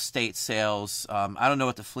estate sales. I don't know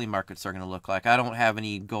what the flea markets are going to look like. I don't have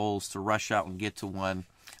any goals to rush out and get to one.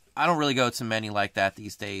 I don't really go to many like that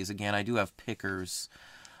these days. Again, I do have pickers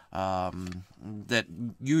that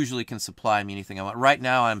usually can supply me anything I want. Right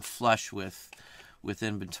now, I'm flush with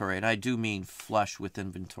inventory, and I do mean flush with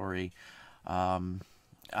inventory.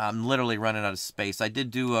 I'm literally running out of space. I did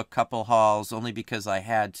do a couple hauls only because I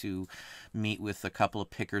had to meet with a couple of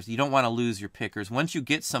pickers. You don't want to lose your pickers. Once you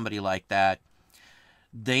get somebody like that,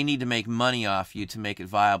 they need to make money off you to make it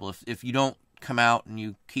viable. If you don't come out and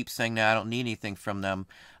you keep saying, no, I don't need anything from them,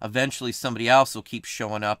 eventually somebody else will keep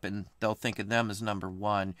showing up and they'll think of them as number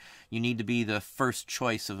one. You need to be the first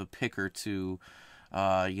choice of a picker to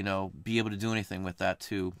you know, be able to do anything with that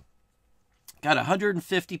too. Got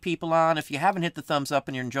 150 people on. If you haven't hit the thumbs up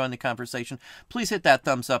and you're enjoying the conversation, please hit that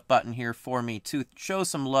thumbs up button here for me to show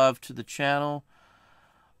some love to the channel.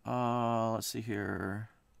 Let's see here.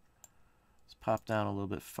 Let's pop down a little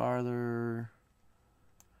bit farther.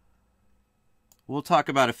 We'll talk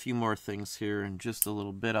about a few more things here in just a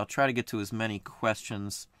little bit. I'll try to get to as many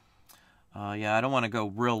questions. Yeah, I don't want to go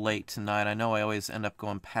real late tonight. I know I always end up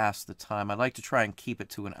going past the time. I'd like to try and keep it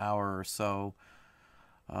to an hour or so.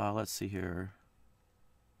 Let's see here.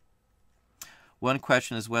 One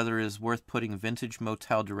question is whether it is worth putting vintage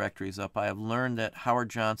motel directories up. I have learned that Howard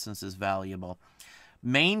Johnson's is valuable.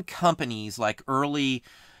 Main companies like early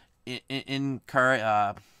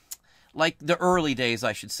like the early days,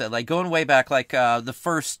 I should say, like going way back, like the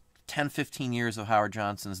first 10, 15 years of Howard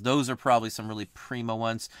Johnson's, those are probably some really primo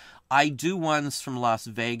ones. I do ones from Las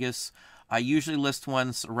Vegas. I usually list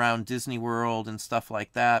ones around Disney World and stuff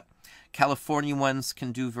like that. California ones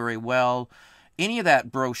can do very well. Any of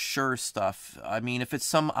that brochure stuff, I mean, if it's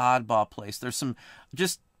some oddball place, there's some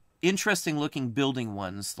just interesting looking building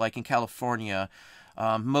ones, like in California,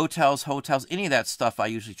 motels, hotels, any of that stuff I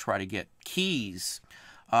usually try to get. Keys,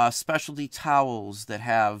 specialty towels that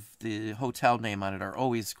have the hotel name on it are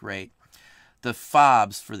always great. The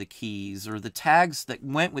fobs for the keys, or the tags that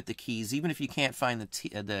went with the keys, even if you can't find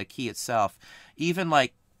the key itself. Even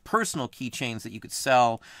like personal keychains that you could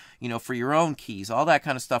sell, you know, for your own keys. All that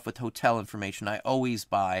kind of stuff with hotel information I always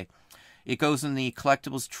buy. It goes in the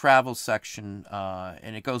collectibles travel section,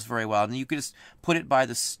 and it goes very well. And you can just put it by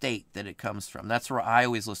the state that it comes from. That's where I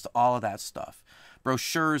always list all of that stuff.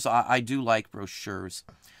 Brochures, I do like brochures.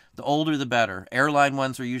 The older, the better. Airline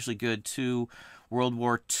ones are usually good, too. World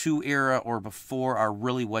War II era or before are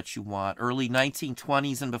really what you want. Early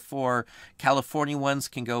 1920s and before, California ones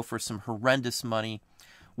can go for some horrendous money.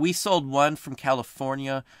 We sold one from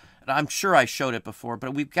California, and I'm sure I showed it before,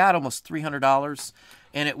 but we've got almost $300,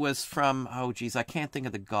 and it was from, oh geez, I can't think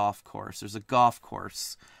of the golf course. There's a golf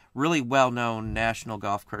course, really well-known national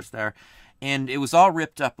golf course there, and it was all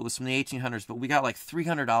ripped up. It was from the 1800s, but we got like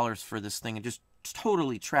 $300 for this thing, and just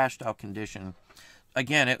totally trashed out condition.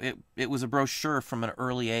 Again, it was a brochure from an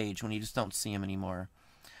early age when you just don't see them anymore.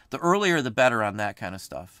 The earlier, the better on that kind of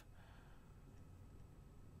stuff.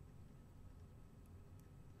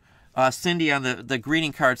 Cindy, on the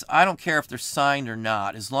greeting cards, I don't care if they're signed or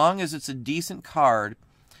not. As long as it's a decent card,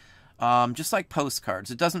 just like postcards.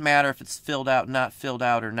 It doesn't matter if it's filled out, not filled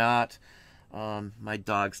out, or not. My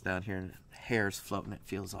dog's down here and hair's floating, it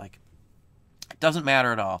feels like. It doesn't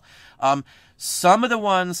matter at all. Some of the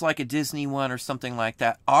ones, like a Disney one or something like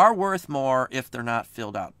that, are worth more if they're not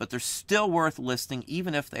filled out. But they're still worth listing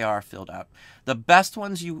even if they are filled out. The best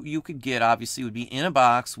ones you could get, obviously, would be in a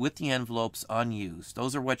box with the envelopes unused.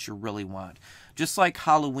 Those are what you really want. Just like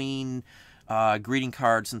Halloween greeting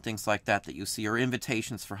cards and things like that you see, or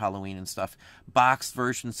invitations for Halloween and stuff. Box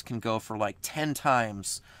versions can go for like 10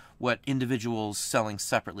 times what individuals selling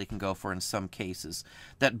separately can go for in some cases.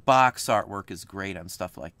 That box artwork is great on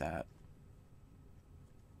stuff like that.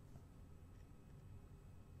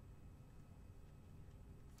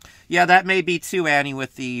 Yeah, that may be too, Annie,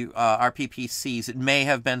 with the RPPCs. It may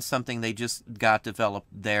have been something they just got developed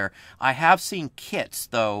there. I have seen kits,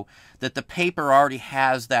 though, that the paper already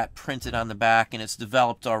has that printed on the back and it's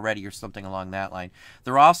developed already or something along that line.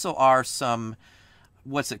 There also are some,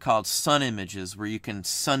 what's it called, sun images, where you can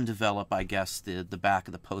sun develop, I guess, the back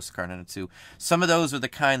of the postcard on it too. Some of those are the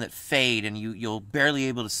kind that fade and you'll barely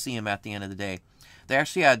able to see them at the end of the day. They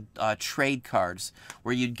actually had trade cards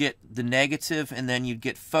where you'd get the negative and then you'd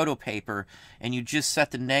get photo paper, and you'd just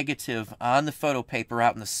set the negative on the photo paper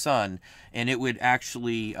out in the sun, and it would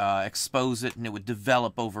actually expose it, and it would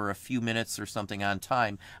develop over a few minutes or something on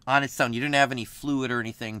time on its own. You didn't have any fluid or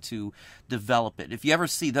anything to develop it. If you ever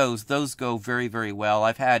see those go very, very well.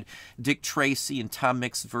 I've had Dick Tracy and Tom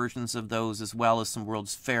Mix versions of those, as well as some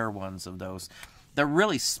World's Fair ones of those. They're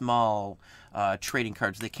really small trading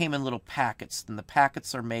cards. They came in little packets, and the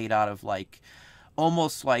packets are made out of like,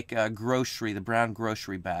 almost like grocery, the brown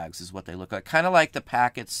grocery bags is what they look like. Kind of like the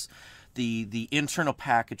packets, the internal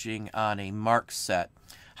packaging on a Mark set,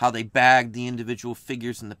 how they bag the individual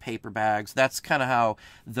figures in the paper bags. That's kind of how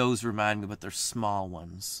those remind me, but they're small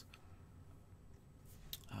ones.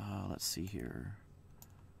 Let's see here.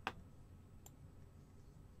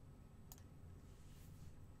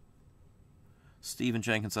 Stephen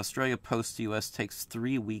Jenkins, Australia Post to U.S. takes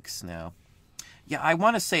 3 weeks now. Yeah, I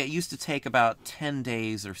want to say it used to take about 10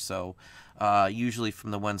 days or so, usually from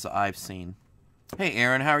the ones that I've seen. Hey,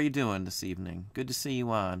 Aaron, how are you doing this evening? Good to see you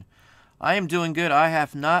on. I am doing good. I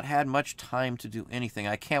have not had much time to do anything.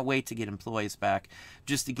 I can't wait to get employees back.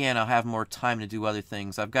 Just again, I'll have more time to do other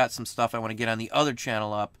things. I've got some stuff I want to get on the other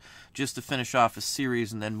channel up just to finish off a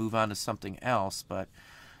series and then move on to something else, but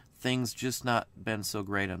things just not been so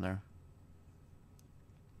great on there.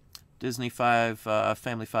 Disney 5,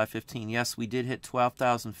 Family 515. Yes, we did hit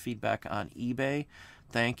 12,000 feedback on eBay.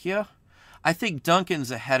 Thank you. I think Duncan's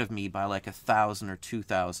ahead of me by like 1,000 or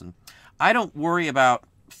 2,000. I don't worry about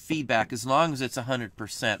feedback as long as it's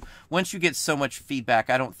 100%. Once you get so much feedback,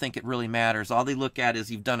 I don't think it really matters. All they look at is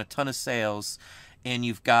you've done a ton of sales and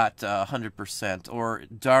you've got 100%, or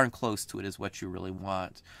darn close to it is what you really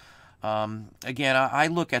want. Again, I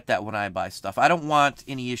look at that when I buy stuff. I don't want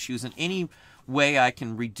any issues in any way I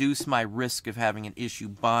can reduce my risk of having an issue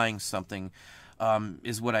buying something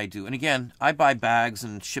is what I do. And again, I buy bags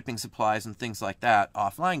and shipping supplies and things like that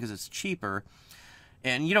offline because it's cheaper.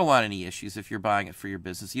 And you don't want any issues if you're buying it for your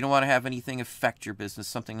business. You don't want to have anything affect your business,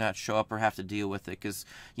 something not show up or have to deal with it, because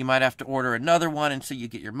you might have to order another one until you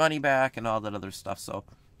get your money back and all that other stuff. So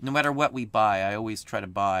no matter what we buy, I always try to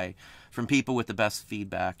buy from people with the best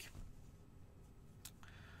feedback.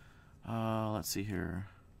 Let's see here.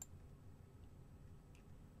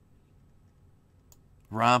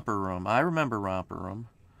 Romper Room. I remember Romper Room.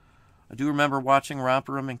 I do remember watching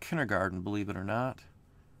Romper Room in kindergarten, believe it or not.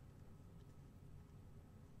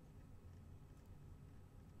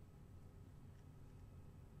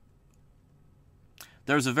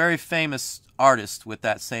 There's a very famous artist with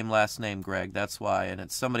that same last name, Greg. That's why, and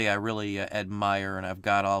it's somebody I really admire, and I've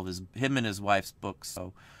got all of him and his wife's books.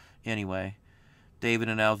 So, anyway, David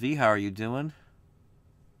and LV, how are you doing?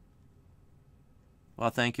 Well,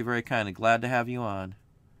 thank you very kindly. Glad to have you on.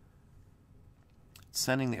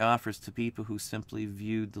 Sending the offers to people who simply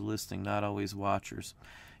viewed the listing, not always watchers.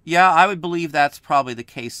 Yeah, I would believe that's probably the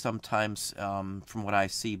case sometimes from what I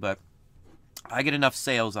see, but I get enough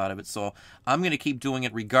sales out of it, so I'm going to keep doing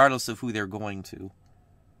it regardless of who they're going to.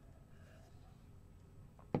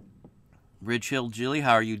 Ridge Hill Jilly,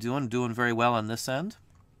 how are you doing? Doing very well on this end.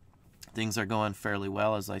 Things are going fairly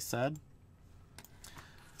well, as I said.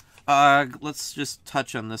 Let's just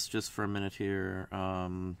touch on this just for a minute here.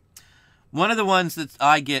 One of the ones that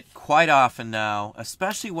I get quite often now,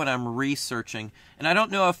 especially when I'm researching, and I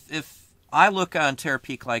don't know if I look on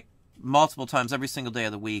Terapeak like multiple times every single day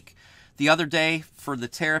of the week. The other day for the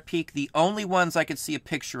Terapeak, the only ones I could see a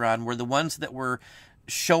picture on were the ones that were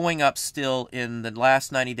showing up still in the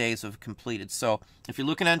last 90 days of completed. So if you're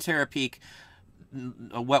looking on Terapeak,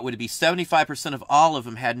 what would it be? 75% of all of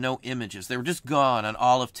them had no images. They were just gone on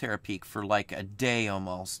all of Terapeak for like a day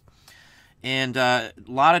almost. And a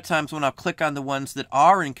lot of times when I'll click on the ones that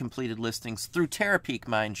are in completed listings, through Terapeak,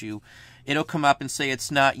 mind you, it'll come up and say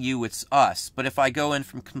it's not you, it's us. But if I go in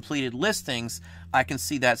from completed listings, I can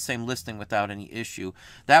see that same listing without any issue.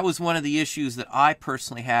 That was one of the issues that I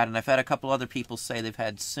personally had, and I've had a couple other people say they've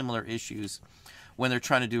had similar issues when they're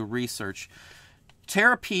trying to do research.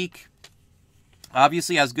 Terapeak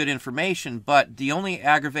obviously has good information, but the only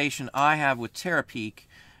aggravation I have with Terapeak,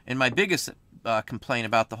 and my biggest complaint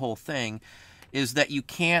about the whole thing, is that you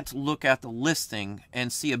can't look at the listing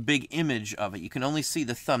and see a big image of it. You can only see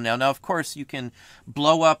the thumbnail. Now, of course, you can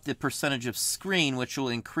blow up the percentage of screen, which will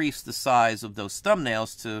increase the size of those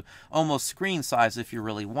thumbnails to almost screen size if you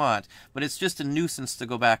really want. But it's just a nuisance to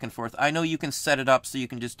go back and forth. I know you can set it up so you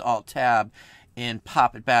can just Alt-Tab and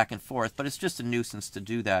pop it back and forth, but it's just a nuisance to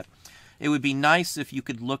do that. It would be nice if you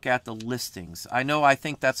could look at the listings. I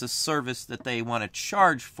think that's a service that they want to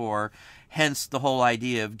charge for, hence the whole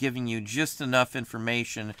idea of giving you just enough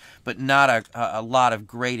information, but not a lot of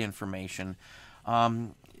great information.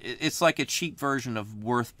 It's like a cheap version of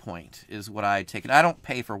WorthPoint is what I take it. I don't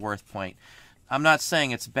pay for WorthPoint. I'm not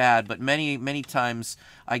saying it's bad, but many times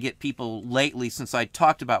I get people lately, since I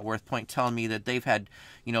talked about WorthPoint, telling me that they've had,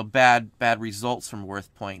 bad results from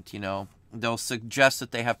WorthPoint. They'll suggest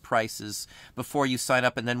that they have prices before you sign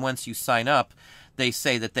up, and then once you sign up, they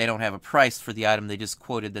say that they don't have a price for the item they just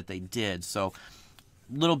quoted that they did. So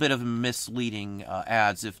a little bit of misleading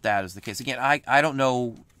ads if that is the case. Again, I don't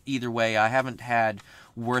know either way. I haven't had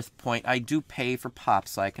WorthPoint. I do pay for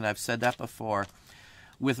PopPsych, and I've said that before.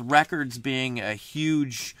 With records being a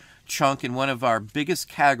huge chunk in one of our biggest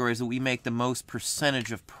categories that we make the most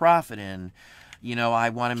percentage of profit in, I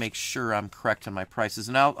want to make sure I'm correct on my prices.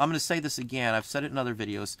 And I'm going to say this again. I've said it in other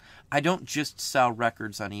videos. I don't just sell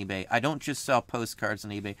records on eBay. I don't just sell postcards on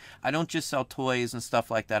eBay. I don't just sell toys and stuff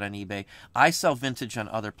like that on eBay. I sell vintage on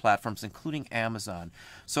other platforms, including Amazon.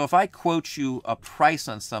 So if I quote you a price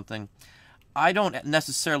on something, I don't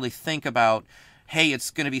necessarily think about, hey, it's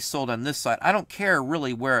going to be sold on this site. I don't care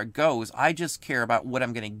really where it goes. I just care about what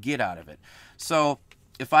I'm going to get out of it. So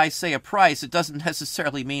if I say a price, it doesn't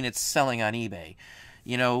necessarily mean it's selling on eBay.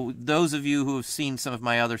 Those of you who have seen some of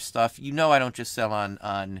my other stuff, I don't just sell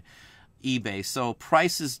on eBay. So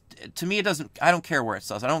prices, to me, I don't care where it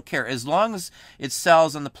sells. I don't care. As long as it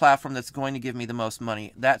sells on the platform that's going to give me the most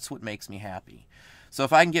money, that's what makes me happy. So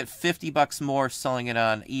if I can get $50 more selling it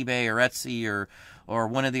on eBay or Etsy or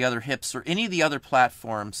one of the other hips or any of the other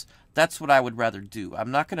platforms, that's what I would rather do.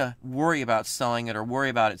 I'm not going to worry about selling it or worry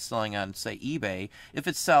about it selling on, say, eBay if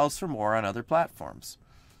it sells for more on other platforms.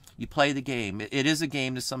 You play the game. It is a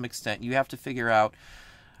game to some extent. You have to figure out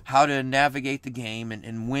how to navigate the game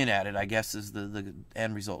and win at it, I guess, is the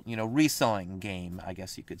end result. Reselling game, I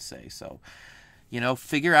guess you could say. So,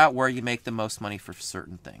 figure out where you make the most money for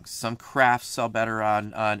certain things. Some crafts sell better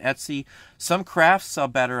on Etsy. Some crafts sell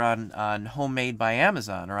better on Homemade by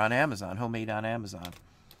Amazon or on Amazon, Homemade on Amazon.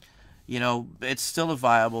 It's still a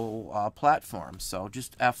viable platform, so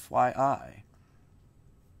just FYI.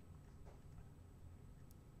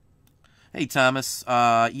 Hey, Thomas.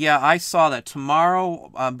 Yeah, I saw that.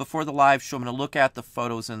 Tomorrow, before the live show, I'm going to look at the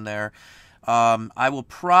photos in there. I will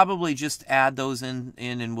probably just add those in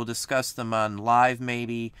and we'll discuss them on live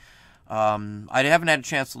maybe. I haven't had a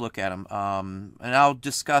chance to look at them. And I'll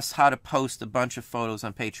discuss how to post a bunch of photos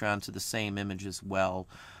on Patreon to the same image as well.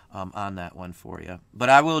 On that one for you. But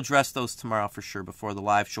I will address those tomorrow for sure before the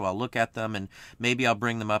live show. I'll look at them and maybe I'll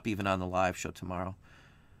bring them up even on the live show tomorrow.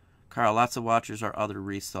 Carl, lots of watchers are other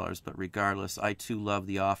resellers, but regardless, I too love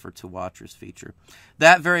the offer to watchers feature.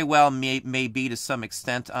 That very well may be to some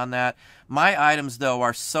extent on that. My items, though,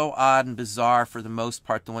 are so odd and bizarre for the most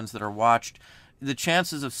part, the ones that are watched. The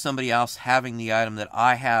chances of somebody else having the item that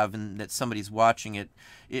I have and that somebody's watching it,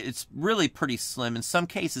 it's really pretty slim. In some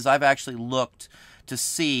cases, I've actually looked to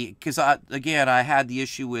see, because, again, I had the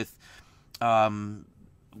issue with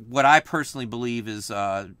what I personally believe is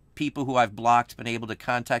people who I've blocked been able to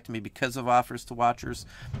contact me because of offers to watchers,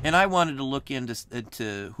 and I wanted to look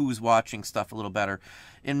into who's watching stuff a little better.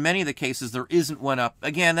 In many of the cases, there isn't one up.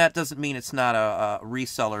 Again, that doesn't mean it's not a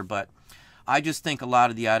reseller, but I just think a lot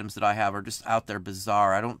of the items that I have are just out there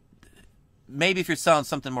bizarre. I don't. Maybe if you're selling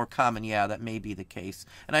something more common, yeah, that may be the case.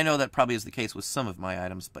 And I know that probably is the case with some of my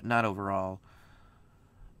items, but not overall.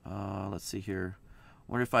 Let's see here.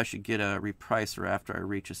 Wonder if I should get a repricer after I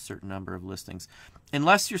reach a certain number of listings.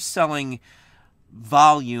 Unless you're selling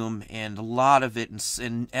volume and a lot of it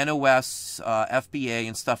in NOS, FBA,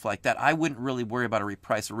 and stuff like that, I wouldn't really worry about a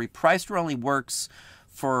repricer. A repricer only works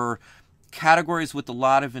for categories with a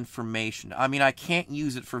lot of information. I mean, I can't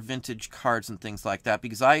use it for vintage cards and things like that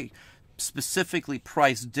because I specifically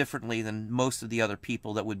price differently than most of the other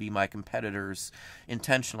people that would be my competitors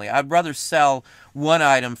intentionally. I'd rather sell one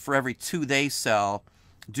item for every two they sell,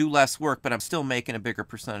 do less work, but I'm still making a bigger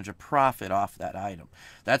percentage of profit off that item.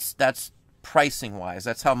 That's pricing wise.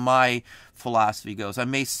 That's how my philosophy goes. I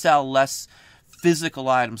may sell less physical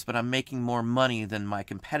items, but I'm making more money than my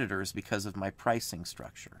competitors because of my pricing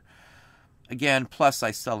structure. Again, plus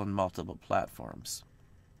I sell on multiple platforms.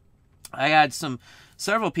 I had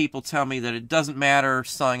several people tell me that it doesn't matter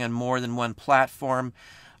selling on more than one platform.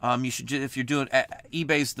 You should, if you're doing,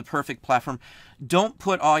 eBay's the perfect platform. Don't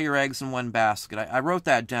put all your eggs in one basket. I wrote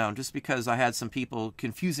that down just because I had some people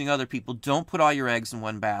confusing other people. Don't put all your eggs in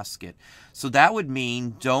one basket. So that would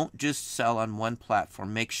mean don't just sell on one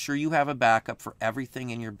platform. Make sure you have a backup for everything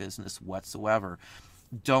in your business whatsoever.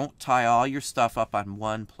 Don't tie all your stuff up on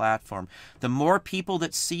one platform. The more people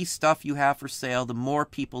that see stuff you have for sale, the more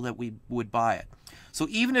people that would buy it. So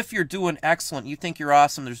even if you're doing excellent, you think you're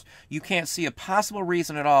awesome, you can't see a possible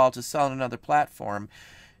reason at all to sell on another platform,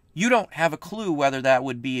 you don't have a clue whether that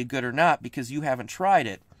would be good or not because you haven't tried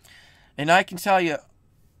it. And I can tell you,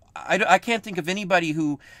 I can't think of anybody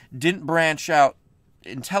who didn't branch out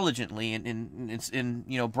intelligently and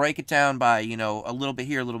you know, break it down by, you know, a little bit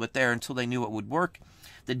here, a little bit there until they knew it would work,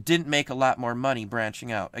 that didn't make a lot more money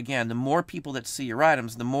branching out. Again, the more people that see your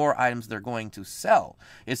items, the more items they're going to sell.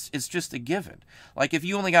 It's just a given. Like if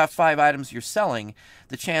you only got 5 items you're selling,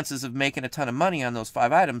 the chances of making a ton of money on those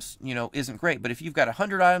 5 items, you know, isn't great. But if you've got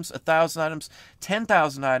 100 items, 1,000 items,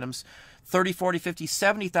 10,000 items, 30, 40, 50,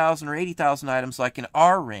 70,000 or 80,000 items like in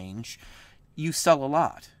our range, you sell a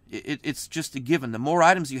lot. It's just a given. The more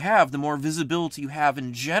items you have, the more visibility you have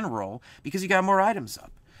in general because you got more items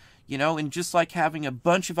up. You know, and just like having a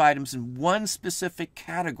bunch of items in one specific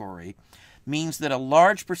category means that a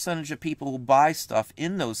large percentage of people who buy stuff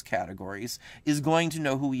in those categories is going to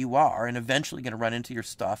know who you are and eventually going to run into your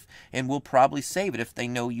stuff and will probably save it if they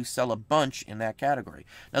know you sell a bunch in that category.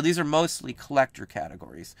 Now, these are mostly collector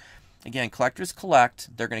categories. Again, collectors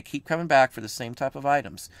collect. They're going to keep coming back for the same type of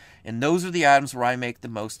items. And those are the items where I make the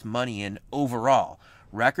most money in overall.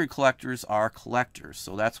 Record collectors are collectors,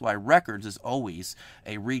 so that's why records is always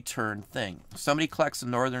a return thing. If somebody collects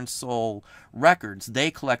Northern Soul records,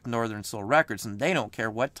 they collect Northern Soul records, and they don't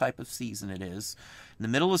care what type of season it is. In the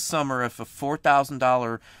middle of summer, if a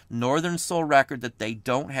 $4,000 Northern Soul record that they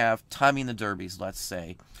don't have, timing the derbies, let's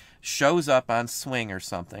say, shows up on Swing or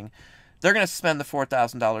something, they're going to spend the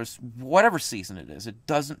 $4,000 whatever season it is. It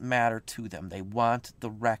doesn't matter to them. They want the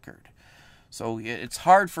record. So it's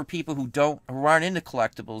hard for people who aren't into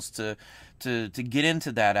collectibles to get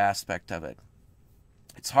into that aspect of it.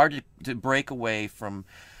 It's hard to break away from,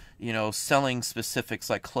 you know, selling specifics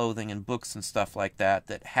like clothing and books and stuff like that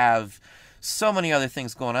have so many other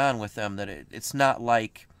things going on with them that it's not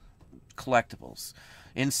like collectibles.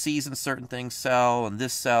 In season, certain things sell, and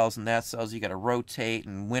this sells, and that sells. You got to rotate,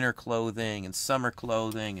 and winter clothing, and summer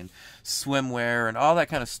clothing, and swimwear, and all that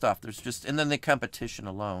kind of stuff. And then the competition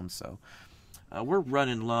alone. So we're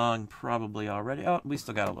running long probably already. Oh, we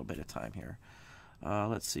still got a little bit of time here.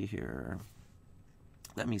 Let's see here.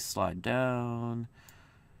 Let me slide down.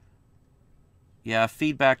 Yeah,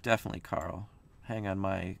 feedback definitely, Carl. Hang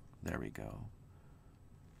on there we go.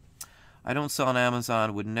 I don't sell on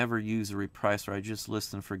Amazon, would never use a repricer. I just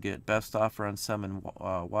list and forget. Best offer on some and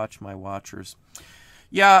watch my watchers.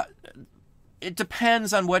 Yeah, it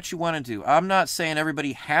depends on what you want to do. I'm not saying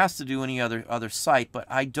everybody has to do any other site, but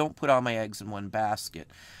I don't put all my eggs in one basket.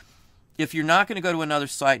 if you're not going to go to another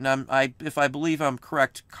site, and if I believe I'm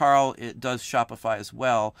correct, Carl, it does Shopify as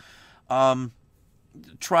well.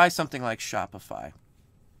 Try something like Shopify.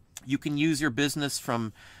 You can use your business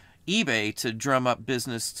from eBay to drum up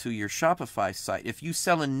business to your Shopify site. If you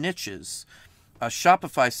sell in niches, a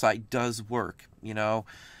Shopify site does work. You know,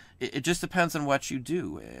 it just depends on what you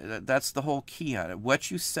do. That's the whole key on it.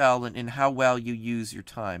 What you sell and how well you use your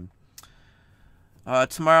time.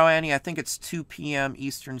 Tomorrow, Annie, I think it's 2 p.m.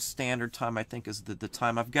 Eastern Standard Time, I think is the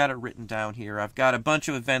time. I've got it written down here. I've got a bunch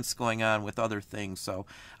of events going on with other things, so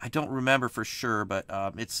I don't remember for sure, but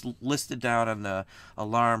it's listed down on the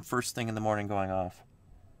alarm first thing in the morning going off.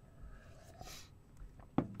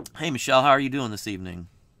 Hey, Michelle, how are you doing this evening?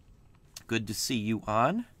 Good to see you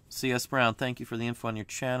on. C.S. Brown, thank you for the info on your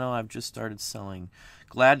channel. I've just started selling.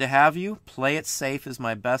 Glad to have you. Play it safe is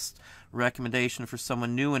my best recommendation for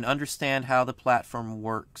someone new and understand how the platform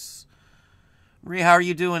works. Marie, how are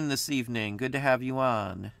you doing this evening? Good to have you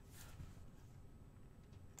on.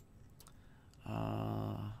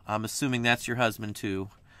 I'm assuming that's your husband too.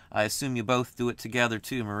 I assume you both do it together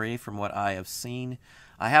too, Marie, from what I have seen.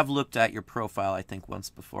 I have looked at your profile, I think, once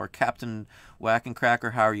before. Captain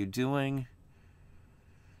Wackencracker, how are you doing?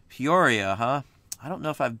 Peoria, huh? I don't know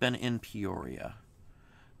if I've been in Peoria.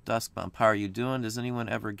 Dusk Bump, how are you doing? Does anyone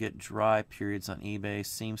ever get dry periods on eBay?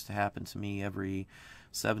 Seems to happen to me every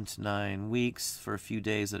 7 to 9 weeks for a few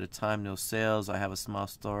days at a time. No sales. I have a small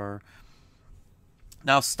store.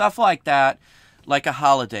 Now, stuff like that, like a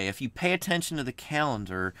holiday, if you pay attention to the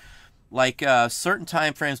calendar, like certain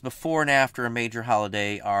time frames before and after a major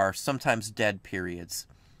holiday are sometimes dead periods.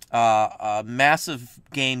 A massive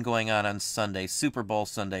game going on Sunday, Super Bowl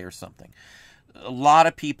Sunday or something. A lot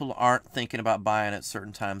of people aren't thinking about buying at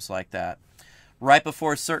certain times like that. Right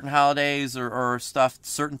before certain holidays or stuff,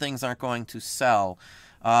 certain things aren't going to sell.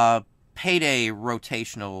 Payday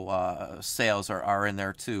rotational sales are in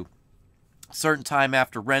there too. Certain time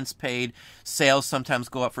after rent's paid, sales sometimes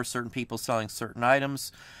go up for certain people selling certain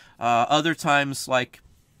items. Other times, like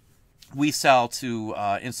we sell to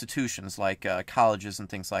institutions like colleges and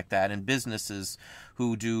things like that, and businesses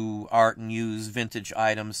who do art and use vintage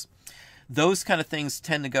items. Those kind of things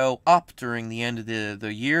tend to go up during the end of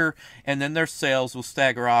the year, and then their sales will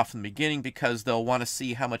stagger off in the beginning because they'll want to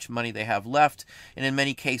see how much money they have left, and in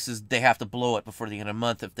many cases they have to blow it before the end of the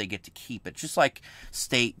month if they get to keep it. Just like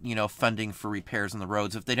state, funding for repairs on the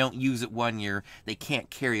roads. If they don't use it one year, they can't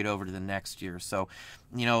carry it over to the next year. So,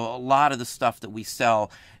 a lot of the stuff that we sell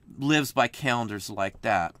lives by calendars like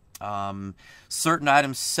that. Certain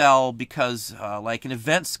items sell because like an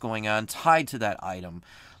event's going on tied to that item.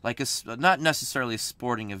 Like not necessarily a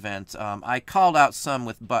sporting event. I called out some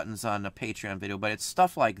with buttons on a Patreon video, but it's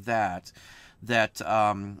stuff like that that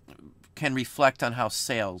can reflect on how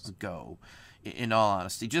sales go, in all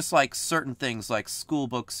honesty. Just like certain things like school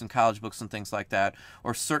books and college books and things like that,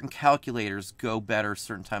 or certain calculators go better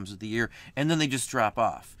certain times of the year, and then they just drop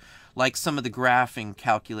off. Like some of the graphing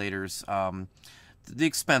calculators, the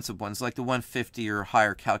expensive ones, like the 150 or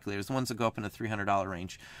higher calculators, the ones that go up in the $300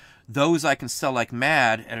 range. Those I can sell like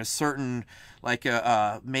mad at a certain, like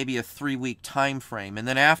maybe a 3-week time frame, and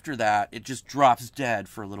then after that it just drops dead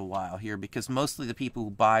for a little while here because mostly the people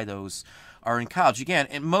who buy those are in college. Again,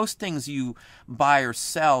 and most things you buy or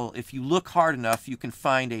sell, if you look hard enough, you can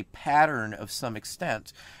find a pattern of some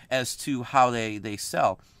extent as to how they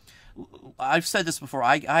sell. I've said this before.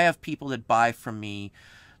 I have people that buy from me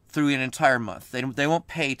through an entire month. They won't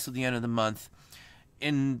pay till the end of the month.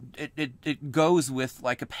 And it goes with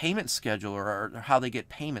like a payment schedule or how they get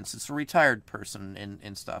payments. It's a retired person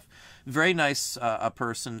and stuff. Very nice a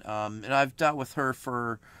person. And I've dealt with her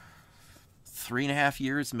for 3.5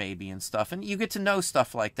 years maybe and stuff. And you get to know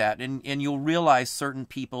stuff like that. And you'll realize certain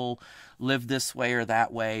people live this way or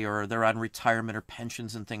that way, or they're on retirement or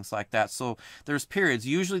pensions and things like that. So there's periods.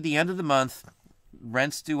 Usually the end of the month,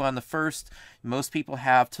 rent's due on the 1st. Most people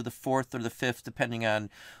have to the 4th or the 5th, depending on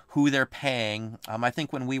who they're paying. I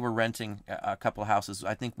think when we were renting a couple of houses,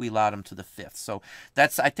 I think we allowed them to the 5th. So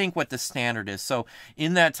that's, I think, what the standard is. So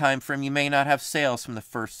in that time frame, you may not have sales from the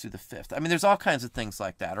 1st to the 5th. I mean, there's all kinds of things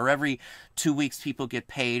like that. Or every 2 weeks, people get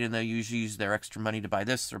paid, and they usually use their extra money to buy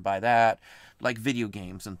this or buy that, like video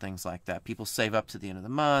games and things like that. People save up to the end of the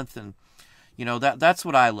month, and that's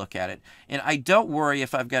what I look at it. And I don't worry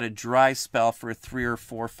if I've got a dry spell for a 3 or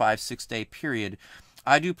 4, 5, 6 day period.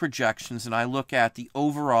 I do projections and I look at the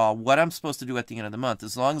overall, what I'm supposed to do at the end of the month.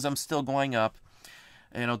 As long as I'm still going up,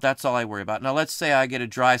 You know, that's all I worry about. Now, let's say I get a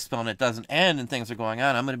dry spell and it doesn't end and things are going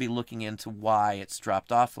on. I'm going to be looking into why it's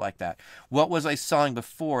dropped off like that. What was I selling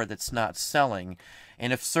before that's not selling?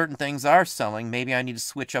 And if certain things are selling, maybe I need to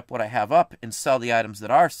switch up what I have up and sell the items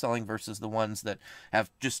that are selling versus the ones that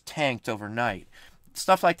have just tanked overnight.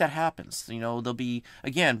 Stuff like that happens. You know, there'll be,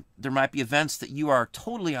 again, there might be events that you are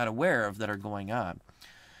totally unaware of that are going on.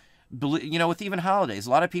 You know, with even holidays, a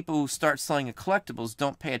lot of people who start selling collectibles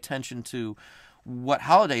don't pay attention to what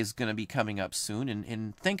holiday is going to be coming up soon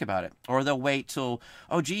and think about it. Or they'll wait till,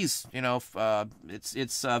 oh geez, you know,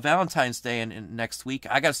 it's Valentine's Day and next week,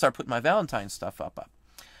 I got to start putting my Valentine's stuff up.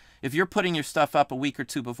 If you're putting your stuff up a week or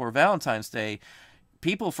two before Valentine's Day,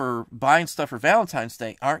 people for buying stuff for Valentine's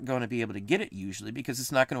Day aren't going to be able to get it usually because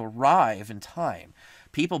it's not going to arrive in time.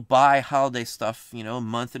 People buy holiday stuff, you know, a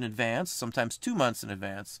month in advance, sometimes 2 months in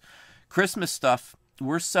advance. Christmas stuff,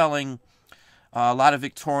 we're selling a lot of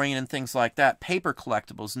Victorian and things like that, paper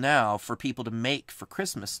collectibles now for people to make for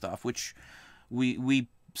Christmas stuff, which we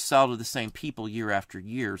sell to the same people year after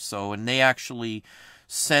year. So, and they actually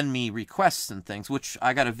send me requests and things, which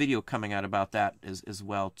I got a video coming out about that as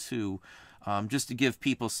well too, just to give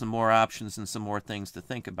people some more options and some more things to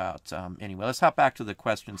think about. Anyway, let's hop back to the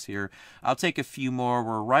questions here. I'll take a few more.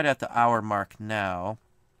 We're right at the hour mark now.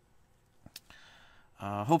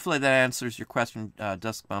 Hopefully that answers your question,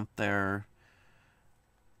 Dusk Bump there.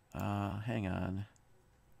 Hang on.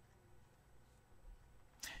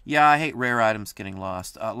 Yeah, I hate rare items getting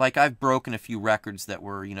lost. Like, I've broken a few records that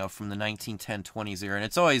were, you know, from the 1910, 20s era, and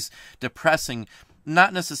it's always depressing,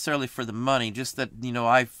 not necessarily for the money, just that, you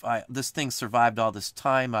know, this thing survived all this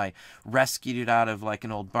time. I rescued it out of, like,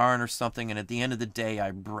 an old barn or something, and at the end of the day,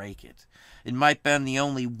 I break it. It might have been the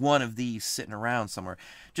only one of these sitting around somewhere.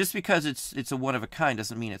 Just because it's a one-of-a-kind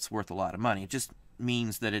doesn't mean it's worth a lot of money. It just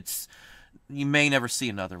means that you may never see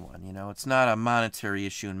another one. You know, it's not a monetary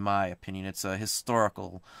issue in my opinion. It's a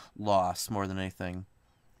historical loss more than anything.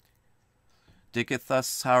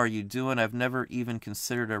 Dickethus, how are you doing? I've never even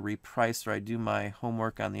considered a repricer. I do my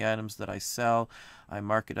homework on the items that I sell. I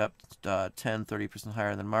mark it up 10-30%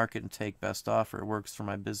 higher than market and take best offer. It works for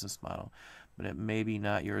my business model, but it may be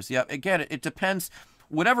not yours. Yeah, again, it depends.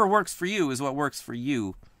 Whatever works for you is what works for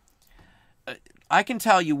you. I can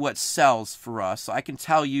tell you what sells for us. I can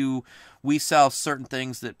tell you we sell certain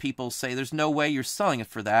things that people say there's no way you're selling it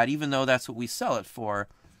for that, even though that's what we sell it for.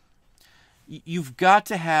 You've got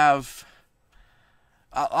to have...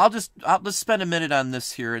 let's spend a minute on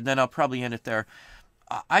this here, and then I'll probably end it there.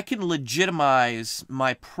 I can legitimize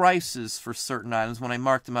my prices for certain items when I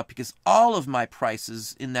mark them up because all of my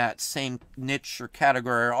prices in that same niche or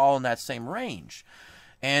category are all in that same range.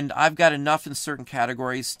 And I've got enough in certain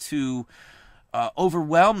categories to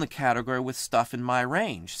overwhelm the category with stuff in my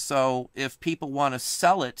range. So if people want to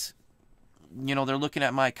sell it, you know, they're looking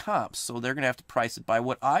at my comps, so they're going to have to price it by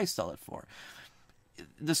what I sell it for.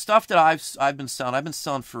 The stuff that I've been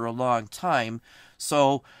selling for a long time.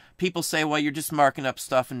 So people say, well, you're just marking up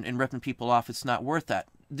stuff and ripping people off. It's not worth that.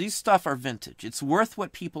 These stuff are vintage. It's worth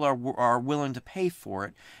what people are willing to pay for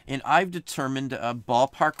it. And I've determined a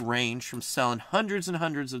ballpark range from selling hundreds and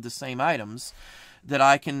hundreds of the same items that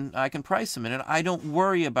I can price them in. And I don't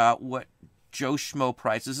worry about what Joe Schmo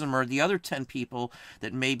prices them or the other 10 people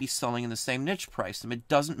that may be selling in the same niche price them. It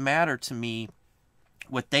doesn't matter to me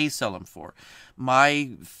what they sell them for.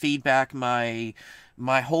 My feedback, my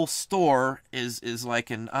whole store is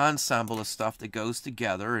like an ensemble of stuff that goes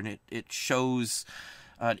together, and it shows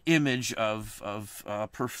an image of a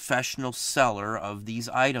professional seller of these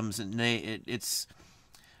items, and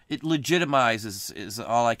it legitimizes, is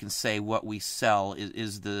all I can say. What we sell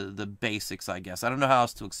is the basics, I guess. I don't know how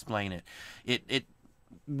else to explain it. It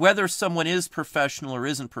whether someone is professional or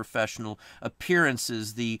isn't professional,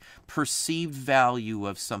 appearances, the perceived value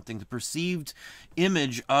of something, the perceived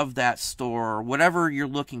image of that store, or whatever you're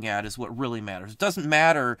looking at is what really matters. It doesn't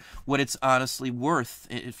matter what it's honestly worth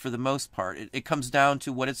for the most part. It comes down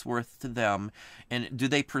to what it's worth to them, and do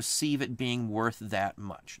they perceive it being worth that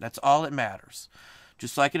much. That's all that matters.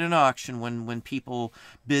 Just like in an auction, when people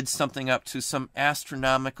bid something up to some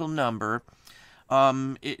astronomical number,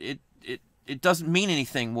 it doesn't mean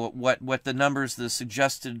anything what the numbers, the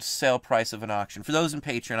suggested sale price of an auction. For those in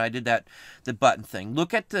Patreon, I did the button thing.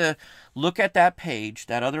 Look at that page,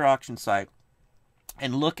 that other auction site,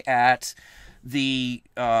 and look at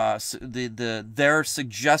their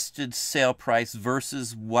suggested sale price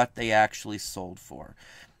versus what they actually sold for.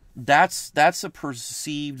 That's a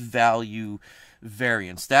perceived value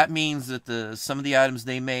variance. That means that some of the items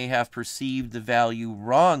they may have perceived the value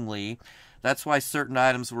wrongly. That's why certain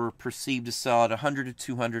items were perceived to sell at $100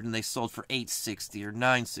 to $200 and they sold for $860 or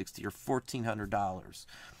 $960 or $1,400.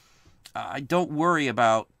 I don't worry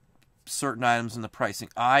about certain items and the pricing.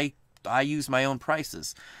 I use my own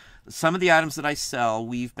prices. Some of the items that I sell,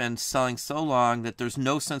 we've been selling so long that there's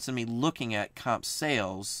no sense in me looking at comp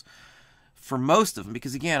sales for most of them,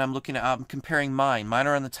 because again, I'm comparing mine. Mine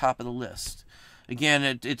are on the top of the list. Again,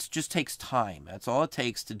 it just takes time. That's all it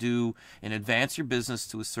takes to do and advance your business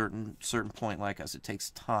to a certain point like us. It takes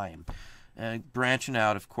time. Branching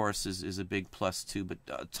out, of course, is a big plus too.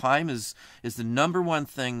 But time is the number one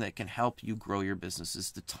thing that can help you grow your business.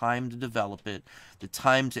 Is the time to develop it, the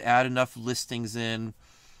time to add enough listings in.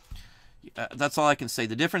 That's all I can say.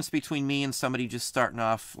 The difference between me and somebody just starting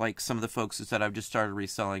off, like some of the folks who said I've just started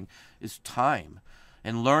reselling, is time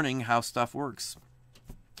and learning how stuff works.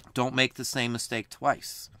 Don't make the same mistake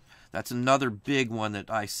twice. That's another big one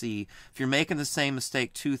that I see. If you're making the same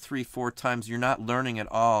mistake 2, 3, 4 times, you're not learning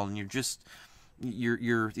at all, and you're just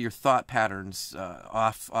your thought patterns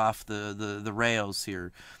off the rails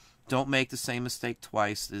here. Don't make the same mistake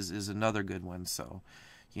twice is another good one. So,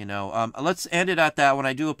 you know, let's end it at that one.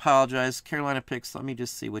 I do apologize, Carolina Picks. Let me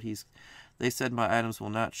just see what They said my items will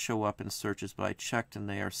not show up in searches, but I checked and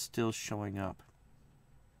they are still showing up.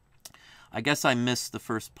 I guess I missed the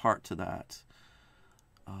first part to that.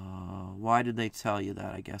 Why did they tell you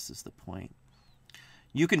that, I guess is the point.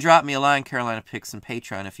 You can drop me a line, Carolina Picks, and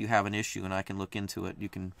Patreon if you have an issue and I can look into it. You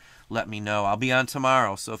can let me know. I'll be on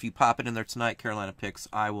tomorrow, so if you pop it in there tonight, Carolina Picks,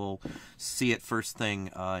 I will see it first thing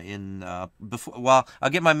well, I'll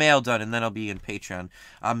get my mail done and then I'll be in Patreon.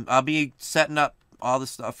 I'll be setting up all the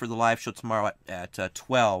stuff for the live show tomorrow at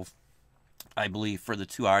 12. I believe, for the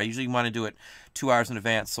 2 hour. I usually want to do it 2 hours in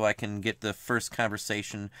advance so I can get the first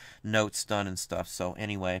conversation notes done and stuff. So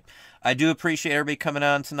anyway, I do appreciate everybody coming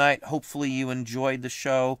on tonight. Hopefully you enjoyed the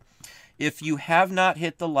show. If you have not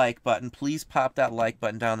hit the like button, please pop that like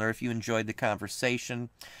button down there if you enjoyed the conversation.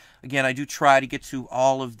 Again, I do try to get to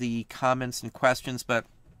all of the comments and questions, but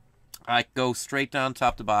I go straight down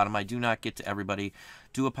top to bottom. I do not get to everybody.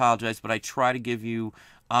 Do apologize, but I try to give you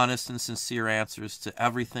honest and sincere answers to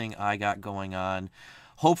everything I got going on.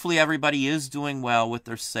 Hopefully everybody is doing well with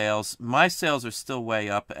their sales. My sales are still way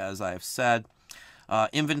up, as I have said.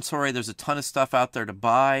 Inventory, there's a ton of stuff out there to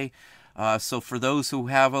buy. So for those who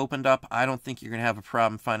have opened up, I don't think you're going to have a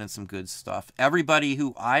problem finding some good stuff. Everybody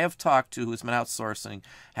who I have talked to who's been outsourcing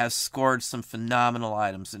has scored some phenomenal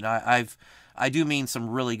items. And I do mean some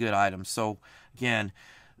really good items. So again,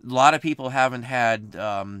 a lot of people haven't had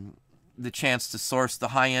the chance to source the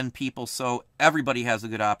high-end people, so everybody has a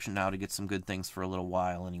good option now to get some good things for a little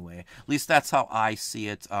while anyway. At least that's how I see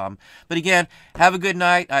it. But again, have a good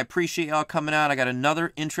night. I appreciate y'all coming out. I got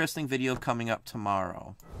another interesting video coming up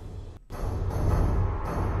tomorrow.